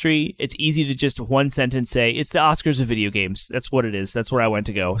gaming industry, it's easy to just one sentence say, it's the Oscars of video games. That's what it is. That's where I went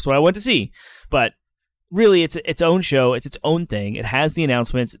to go. That's what I went to see. But really, it's its own show. It's its own thing. It has the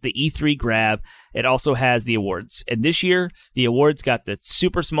announcements, the E3 grab. It also has the awards. And this year, the awards got the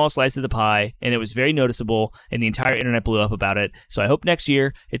super small slice of the pie, and it was very noticeable, and the entire internet blew up about it. So I hope next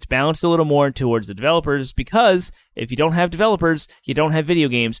year it's balanced a little more towards the developers, because if you don't have developers, you don't have video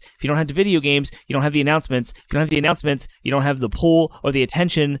games. If you don't have the video games, you don't have the announcements. If you don't have the announcements, you don't have the pull or the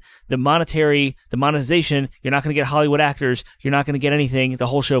attention, the monetization. You're not going to get Hollywood actors. You're not going to get anything. The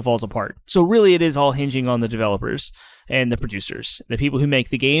whole show falls apart. So really, it is all hinging on the developers and the producers. The people who make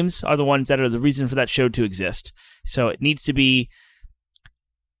the games are the ones that are the reason for that show to exist. So it needs to be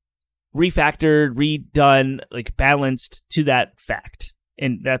refactored, redone, like balanced to that fact.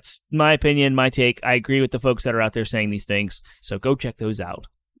 And that's my opinion, my take. I agree with the folks that are out there saying these things. So go check those out.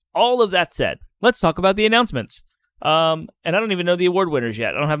 All of that said, let's talk about the announcements. And I don't even know the award winners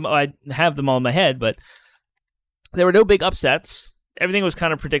yet. I have them all in my head, but there were no big upsets. Everything was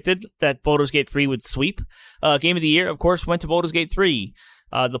kind of predicted that Baldur's Gate 3 would sweep. Game of the Year, of course, went to Baldur's Gate 3.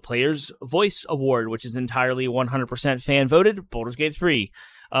 The Player's Voice Award, which is entirely 100% fan-voted, Baldur's Gate 3.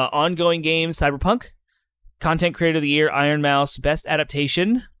 Ongoing Game, Cyberpunk. Content Creator of the Year, Iron Mouse. Best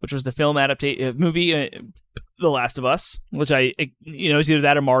Adaptation, which was the film movie, The Last of Us, which is either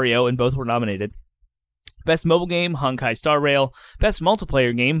that or Mario, and both were nominated. Best Mobile Game, Honkai Star Rail. Best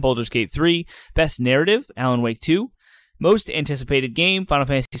Multiplayer Game, Baldur's Gate 3. Best Narrative, Alan Wake 2. Most Anticipated Game, Final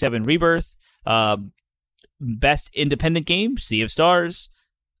Fantasy VII Rebirth. Best Independent Game, Sea of Stars.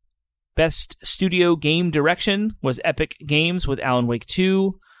 Best Studio Game Direction was Epic Games with Alan Wake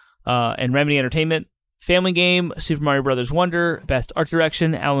 2 and Remedy Entertainment. Family Game, Super Mario Bros. Wonder. Best Art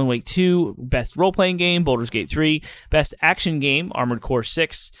Direction, Alan Wake 2. Best Role-Playing Game, Baldur's Gate 3. Best Action Game, Armored Core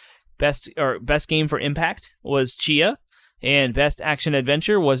 6. Best Game for Impact was Chia. And Best Action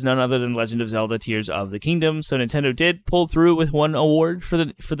Adventure was none other than Legend of Zelda Tears of the Kingdom. So Nintendo did pull through with one award for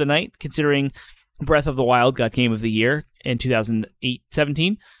the night, considering Breath of the Wild got Game of the Year in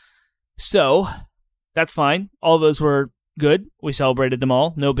 2017. So that's fine. All of those were good. We celebrated them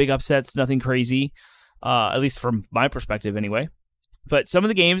all. No big upsets, nothing crazy, at least from my perspective anyway. But some of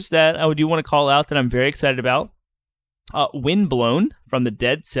the games that I do want to call out that I'm very excited about. Windblown from the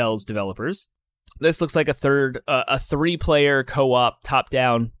Dead Cells developers. This looks like a 3-player co-op,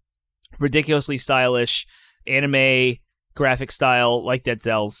 top-down, ridiculously stylish anime graphic style like Dead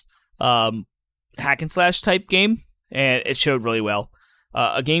Cells hack and slash type game, and it showed really well.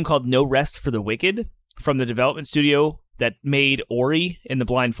 A game called No Rest for the Wicked from the development studio that made Ori in the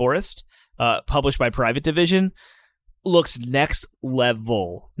Blind Forest, published by Private Division, looks next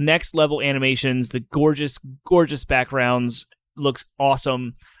level. Next level animations, the gorgeous backgrounds, looks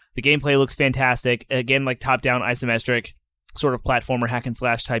awesome. The gameplay looks fantastic. Again, like top-down isometric sort of platformer hack and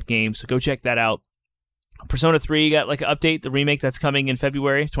slash type game. So go check that out. Persona 3 got like an update, the remake that's coming in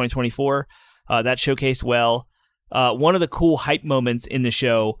February 2024. That showcased well. One of the cool hype moments in the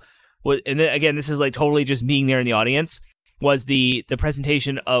show was, and then, again, this is like totally just being there in the audience, was the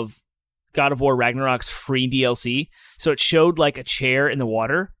presentation of God of War Ragnarok's free DLC. So it showed like a chair in the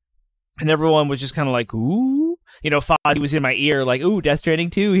water, and everyone was just kind of like, ooh. Fozzie was in my ear like, ooh, Death Stranding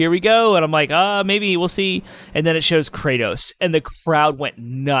 2, here we go. And I'm like, maybe we'll see. And then it shows Kratos, and the crowd went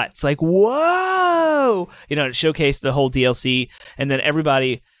nuts. Like, whoa! It showcased the whole DLC. And then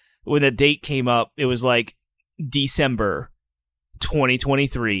everybody, when the date came up, it was like December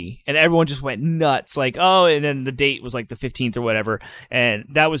 2023. And everyone just went nuts. Like, oh, and then the date was like the 15th or whatever. And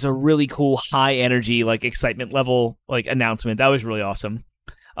that was a really cool, high energy, like excitement level, like announcement. That was really awesome.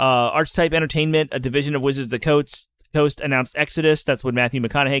 Archetype Entertainment, a division of Wizards of the Coast, announced Exodus. That's when Matthew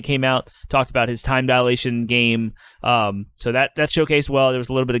McConaughey came out, talked about his time dilation game. So that showcased well. There was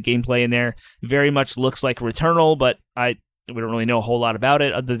a little bit of gameplay in there. Very much looks like Returnal, but we don't really know a whole lot about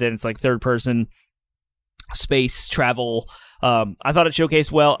it other than it's like third person. space travel. I thought it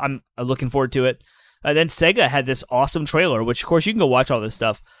showcased well. I'm looking forward to it. And then Sega had this awesome trailer, which of course you can go watch all this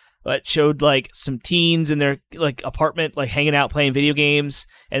stuff. But showed like some teens in their like apartment, like hanging out playing video games,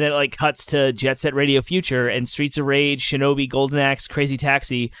 and then it like cuts to Jet Set Radio Future and Streets of Rage, Shinobi, Golden Axe, Crazy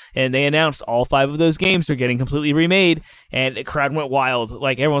Taxi, and they announced all 5 of those games are getting completely remade, and the crowd went wild.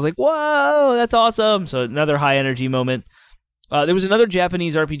 Like everyone's like, "Whoa, that's awesome!" So another high energy moment. There was another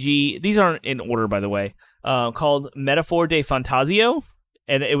Japanese RPG. These aren't in order, by the way. Called Metaphor de Fantasio.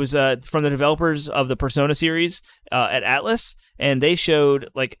 And it was from the developers of the Persona series at Atlas, and they showed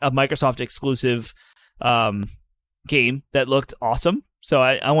like a Microsoft exclusive game that looked awesome. So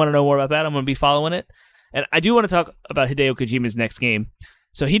I want to know more about that. I'm going to be following it. And I do want to talk about Hideo Kojima's next game.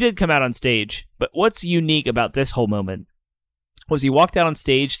 So he did come out on stage, but what's unique about this whole moment was he walked out on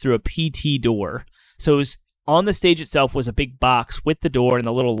stage through a PT door. So it was, on the stage itself was a big box with the door and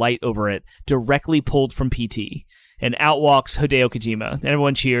the little light over it, directly pulled from PT. And out walks Hideo Kojima. And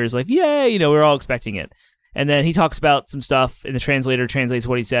everyone cheers, like, yay, we're all expecting it. And then he talks about some stuff, and the translator translates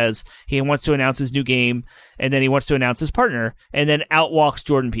what he says. He wants to announce his new game, and then he wants to announce his partner. And then out walks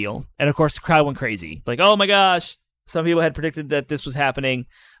Jordan Peele. And of course, the crowd went crazy. Like, oh my gosh. Some people had predicted that this was happening.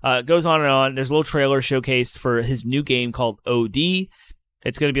 It goes on and on. There's a little trailer showcased for his new game called OD.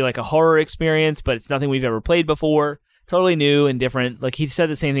 It's going to be like a horror experience, but it's nothing we've ever played before. Totally new and different. Like, he said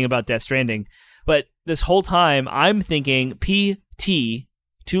the same thing about Death Stranding. But this whole time, I'm thinking PT,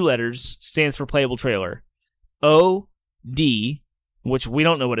 2 letters, stands for playable trailer. OD, which we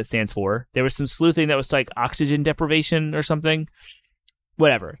don't know what it stands for. There was some sleuthing that was like oxygen deprivation or something.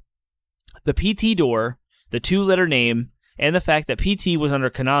 Whatever. The PT door, the 2-letter name, and the fact that PT was under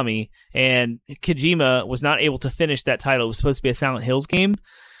Konami and Kojima was not able to finish that title. It was supposed to be a Silent Hills game.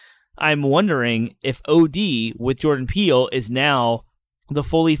 I'm wondering if OD with Jordan Peele is now the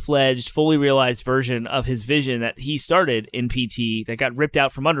fully fledged, fully realized version of his vision that he started in PT that got ripped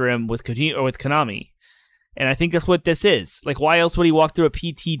out from under him with Kojima or with Konami. And I think that's what this is. Like, why else would he walk through a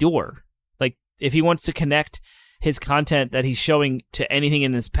PT door? Like, if he wants to connect his content that he's showing to anything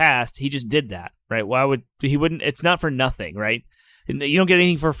in his past, he just did that, right? Why would he wouldn't? It's not for nothing, right? You don't get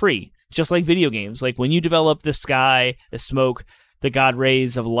anything for free. Just like video games. Like when you develop the sky, the smoke, the god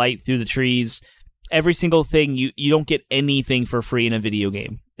rays of light through the trees, every single thing, you don't get anything for free in a video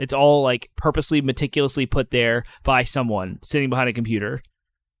game. It's all like purposely, meticulously put there by someone sitting behind a computer.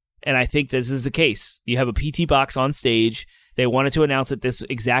 And I think this is the case. You have a PT box on stage. They wanted to announce it this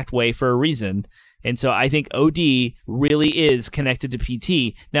exact way for a reason. And so I think OD really is connected to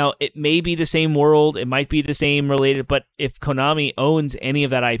PT. Now, it may be the same world. It might be the same related. But if Konami owns any of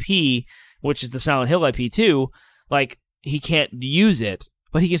that IP, which is the Silent Hill IP too, like he can't use it.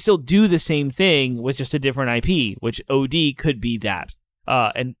 But he can still do the same thing with just a different IP, which OD could be that.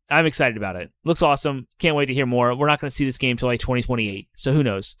 And I'm excited about it. Looks awesome. Can't wait to hear more. We're not going to see this game till like 2028, so who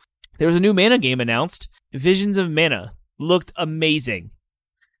knows. There was a new Mana game announced. Visions of Mana. Looked amazing.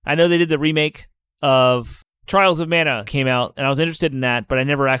 I know they did the remake of Trials of Mana came out, and I was interested in that, but I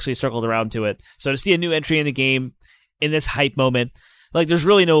never actually circled around to it. So to see a new entry in the game in this hype moment, like there's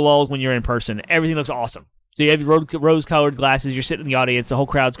really no lulls when you're in person. Everything looks awesome. So you have your rose-colored glasses, you're sitting in the audience, the whole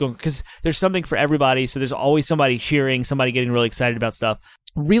crowd's going, because there's something for everybody, so there's always somebody cheering, somebody getting really excited about stuff.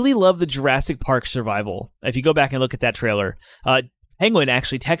 Really love the Jurassic Park survival. If you go back and look at that trailer, Penguin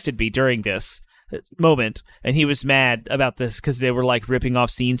actually texted me during this moment, and he was mad about this because they were like ripping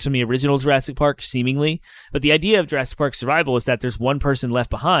off scenes from the original Jurassic Park, seemingly. But the idea of Jurassic Park survival is that there's one person left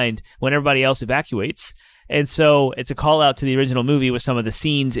behind when everybody else evacuates. And so it's a call out to the original movie with some of the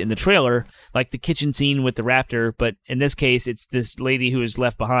scenes in the trailer, like the kitchen scene with the raptor. But in this case, it's this lady who is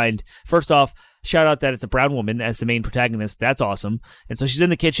left behind. First off, shout out that it's a brown woman as the main protagonist. That's awesome. And so she's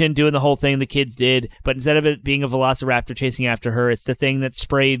in the kitchen doing the whole thing the kids did. But instead of it being a velociraptor chasing after her, it's the thing that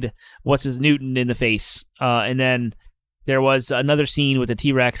sprayed Newton in the face. And then there was another scene with the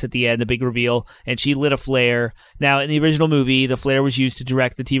T-Rex at the end, the big reveal, and she lit a flare. Now, in the original movie, the flare was used to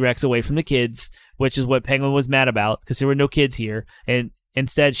direct the T-Rex away from the kids, which is what Penguin was mad about, because there were no kids here. And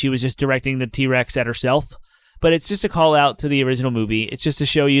instead, she was just directing the T-Rex at herself. But it's just a call out to the original movie. It's just to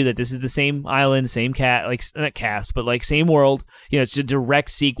show you that this is the same island, same not cast, but like same world. You know, it's a direct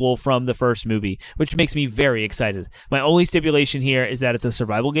sequel from the first movie, which makes me very excited. My only stipulation here is that it's a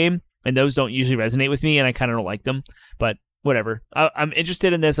survival game, and those don't usually resonate with me, and I kind of don't like them. But whatever. I'm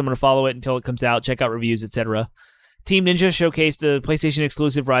interested in this. I'm going to follow it until it comes out, check out reviews, etc. Team Ninja showcased the PlayStation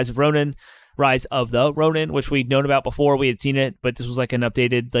exclusive Rise of the Ronin, which we'd known about before. We had seen it, but this was like an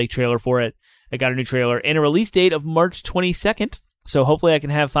updated like trailer for it. I got a new trailer and a release date of March 22nd. So hopefully I can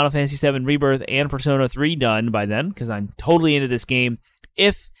have Final Fantasy VII Rebirth and Persona 3 done by then, because I'm totally into this game.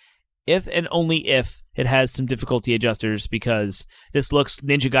 If if and only if it has some difficulty adjusters, because this looks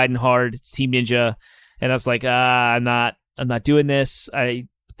Ninja Gaiden hard. It's Team Ninja, and I was like, I'm not doing this. I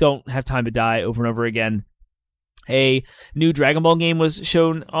don't have time to die over and over again. A new Dragon Ball game was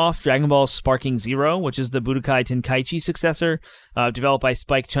shown off, Dragon Ball Sparking Zero, which is the Budokai Tenkaichi successor, developed by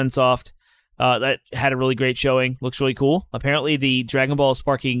Spike Chunsoft. That had a really great showing. Looks really cool. Apparently, the Dragon Ball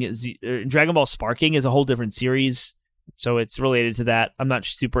Sparking is a whole different series, so it's related to that. I'm not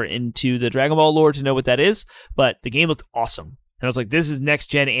super into the Dragon Ball lore to know what that is, but the game looked awesome. And I was like, this is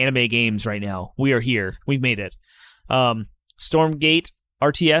next-gen anime games right now. We are here. We've made it. Stormgate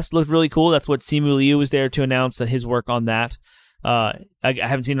RTS looked really cool. That's what Simu Liu was there to announce that his work on that. I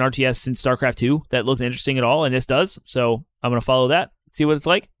haven't seen an RTS since StarCraft 2 that looked interesting at all, and this does. So I'm going to follow that, see what it's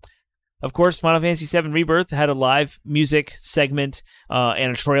like. Of course, Final Fantasy VII Rebirth had a live music segment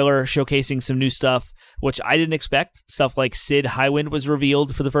and a trailer showcasing some new stuff, which I didn't expect. Stuff like Sid Highwind was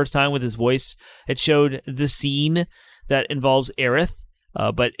revealed for the first time with his voice. It showed the scene that involves Aerith,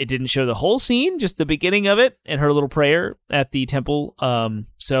 but it didn't show the whole scene, just the beginning of it and her little prayer at the temple.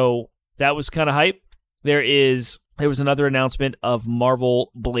 So that was kind of hype. There was another announcement of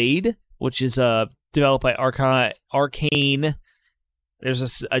Marvel Blade, which is developed by Arcane.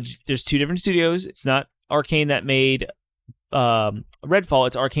 There's two different studios. It's not Arcane that made Redfall.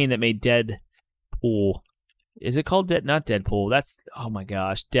 It's Arcane that made Deadpool. Is it called not Deadpool? That's, oh my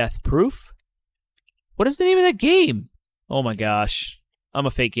gosh, Death Proof? What is the name of that game? Oh my gosh. I'm a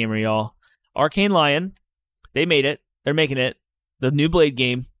fake gamer, y'all. Arcane Lion. They made it. They're making it. The new Blade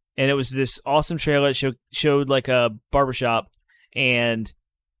game. And it was this awesome trailer that showed like a barbershop. And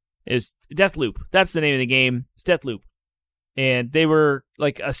it's Deathloop. That's the name of the game. It's Deathloop. And they were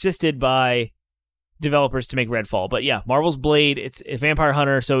like assisted by developers to make Redfall. But yeah, Marvel's Blade, it's a vampire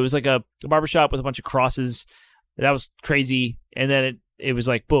hunter. So it was like a barbershop with a bunch of crosses. That was crazy. And then it was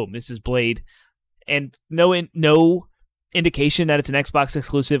like, boom, this is Blade. And no indication that it's an Xbox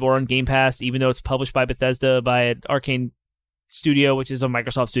exclusive or on Game Pass, even though it's published by Bethesda, by an Arcane studio, which is a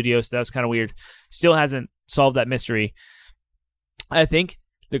Microsoft studio. So that's kind of weird. Still hasn't solved that mystery. I think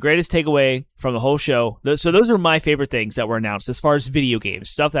the greatest takeaway from the whole show, so those are my favorite things that were announced as far as video games,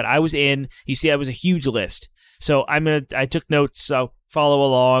 stuff that I was in. You see, that was a huge list. So I took notes, so follow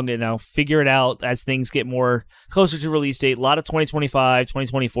along, and I'll figure it out as things get more closer to release date. A lot of 2025,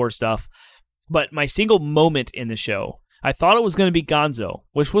 2024 stuff. But my single moment in the show, I thought it was going to be Gonzo,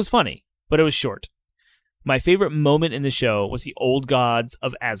 which was funny, but it was short. My favorite moment in the show was the Old Gods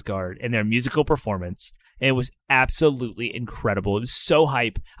of Asgard and their musical performance. And it was absolutely incredible. It was so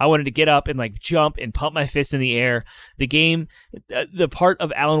hype. I wanted to get up and like jump and pump my fist in the air. The game, the part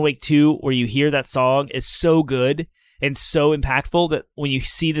of Alan Wake 2 where you hear that song is so good and so impactful that when you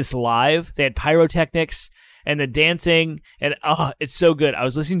see this live, they had pyrotechnics and the dancing, and it's so good. I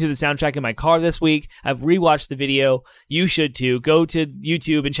was listening to the soundtrack in my car this week. I've rewatched the video. You should too. Go to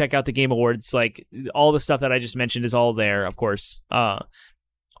YouTube and check out the Game Awards. Like, all the stuff that I just mentioned is all there, of course.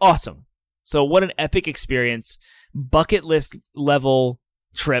 Awesome. So what an epic experience. Bucket list level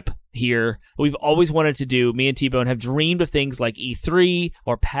trip here. We've always wanted to do. Me and TBone have dreamed of things like E3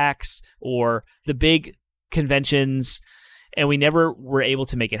 or PAX or the big conventions, and we never were able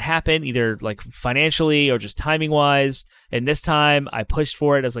to make it happen, either like financially or just timing wise. And this time I pushed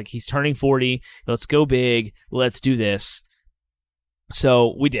for it. I was like, he's turning 40. Let's go big. Let's do this.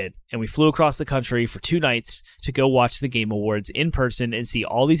 So we did, and we flew across the country for 2 nights to go watch the Game Awards in person and see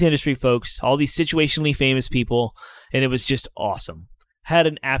all these industry folks, all these situationally famous people, and it was just awesome. Had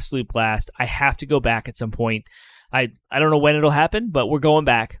an absolute blast. I have to go back at some point. I don't know when it'll happen, but we're going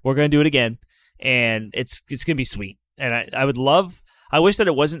back. We're going to do it again, and it's going to be sweet. And I wish that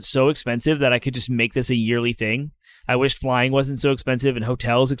it wasn't so expensive that I could just make this a yearly thing. I wish flying wasn't so expensive and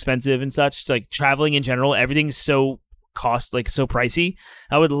hotels expensive and such. Like traveling in general, everything's so pricey.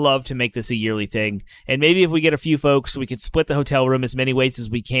 I would love to make this a yearly thing. And maybe if we get a few folks, we could split the hotel room as many ways as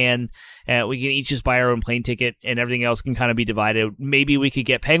we can. We can each just buy our own plane ticket and everything else can kind of be divided. Maybe we could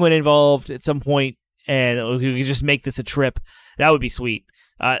get Penguin involved at some point and we could just make this a trip. That would be sweet.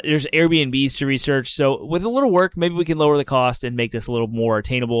 There's Airbnbs to research. So with a little work, maybe we can lower the cost and make this a little more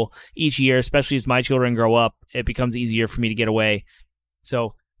attainable each year, especially as my children grow up. It becomes easier for me to get away.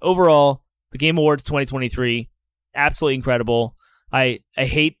 So overall, the Game Awards 2023, absolutely incredible. I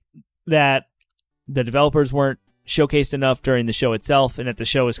hate that the developers weren't showcased enough during the show itself, and that the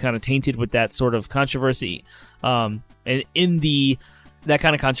show is kind of tainted with that sort of controversy. And that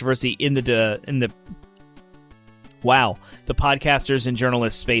kind of controversy in the podcasters and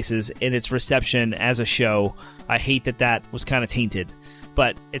journalist spaces in its reception as a show. I hate that was kind of tainted,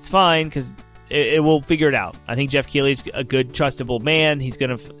 but it's fine because it will figure it out. I think Jeff Keighley's a good, trustable man. He's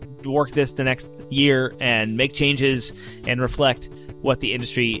going to work this the next year and make changes and reflect what the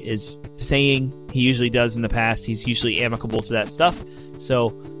industry is saying. He usually does in the past. He's usually amicable to that stuff. So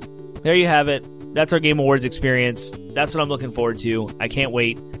there you have it. That's our Game Awards experience. That's what I'm looking forward to. I can't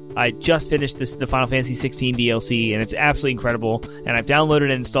wait. I just finished the Final Fantasy 16 DLC, and it's absolutely incredible. And I've downloaded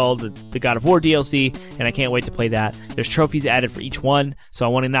and installed the God of War DLC, and I can't wait to play that. There's trophies added for each one, so I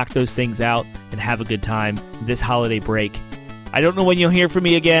want to knock those things out and have a good time this holiday break. I don't know when you'll hear from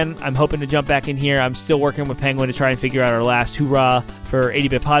me again. I'm hoping to jump back in here. I'm still working with Penguin to try and figure out our last hoorah for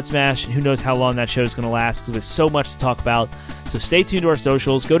 80-Bit Pod Smash, and who knows how long that show is going to last because there's so much to talk about. So stay tuned to our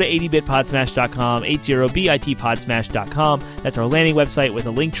socials. Go to 80bitpodsmash.com, 80bitpodsmash.com. That's our landing website with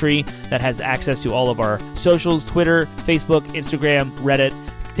a link tree that has access to all of our socials, Twitter, Facebook, Instagram, Reddit,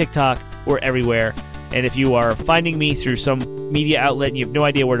 TikTok. We're everywhere. And if you are finding me through some media outlet and you have no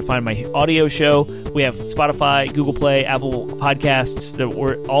idea where to find my audio show, we have Spotify, Google Play, Apple Podcasts,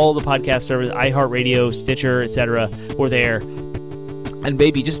 all the podcast services, iHeartRadio, Stitcher, etc. We're there. And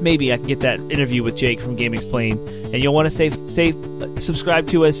maybe, just maybe, I can get that interview with Jake from Game Explain. And you'll want to stay subscribe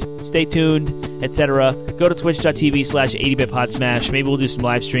to us, stay tuned, etc. Go to twitch.tv/80bitpodsmash. Maybe we'll do some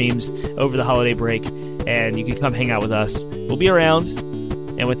live streams over the holiday break, and you can come hang out with us. We'll be around.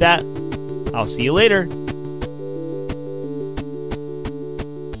 And with that, I'll see you later.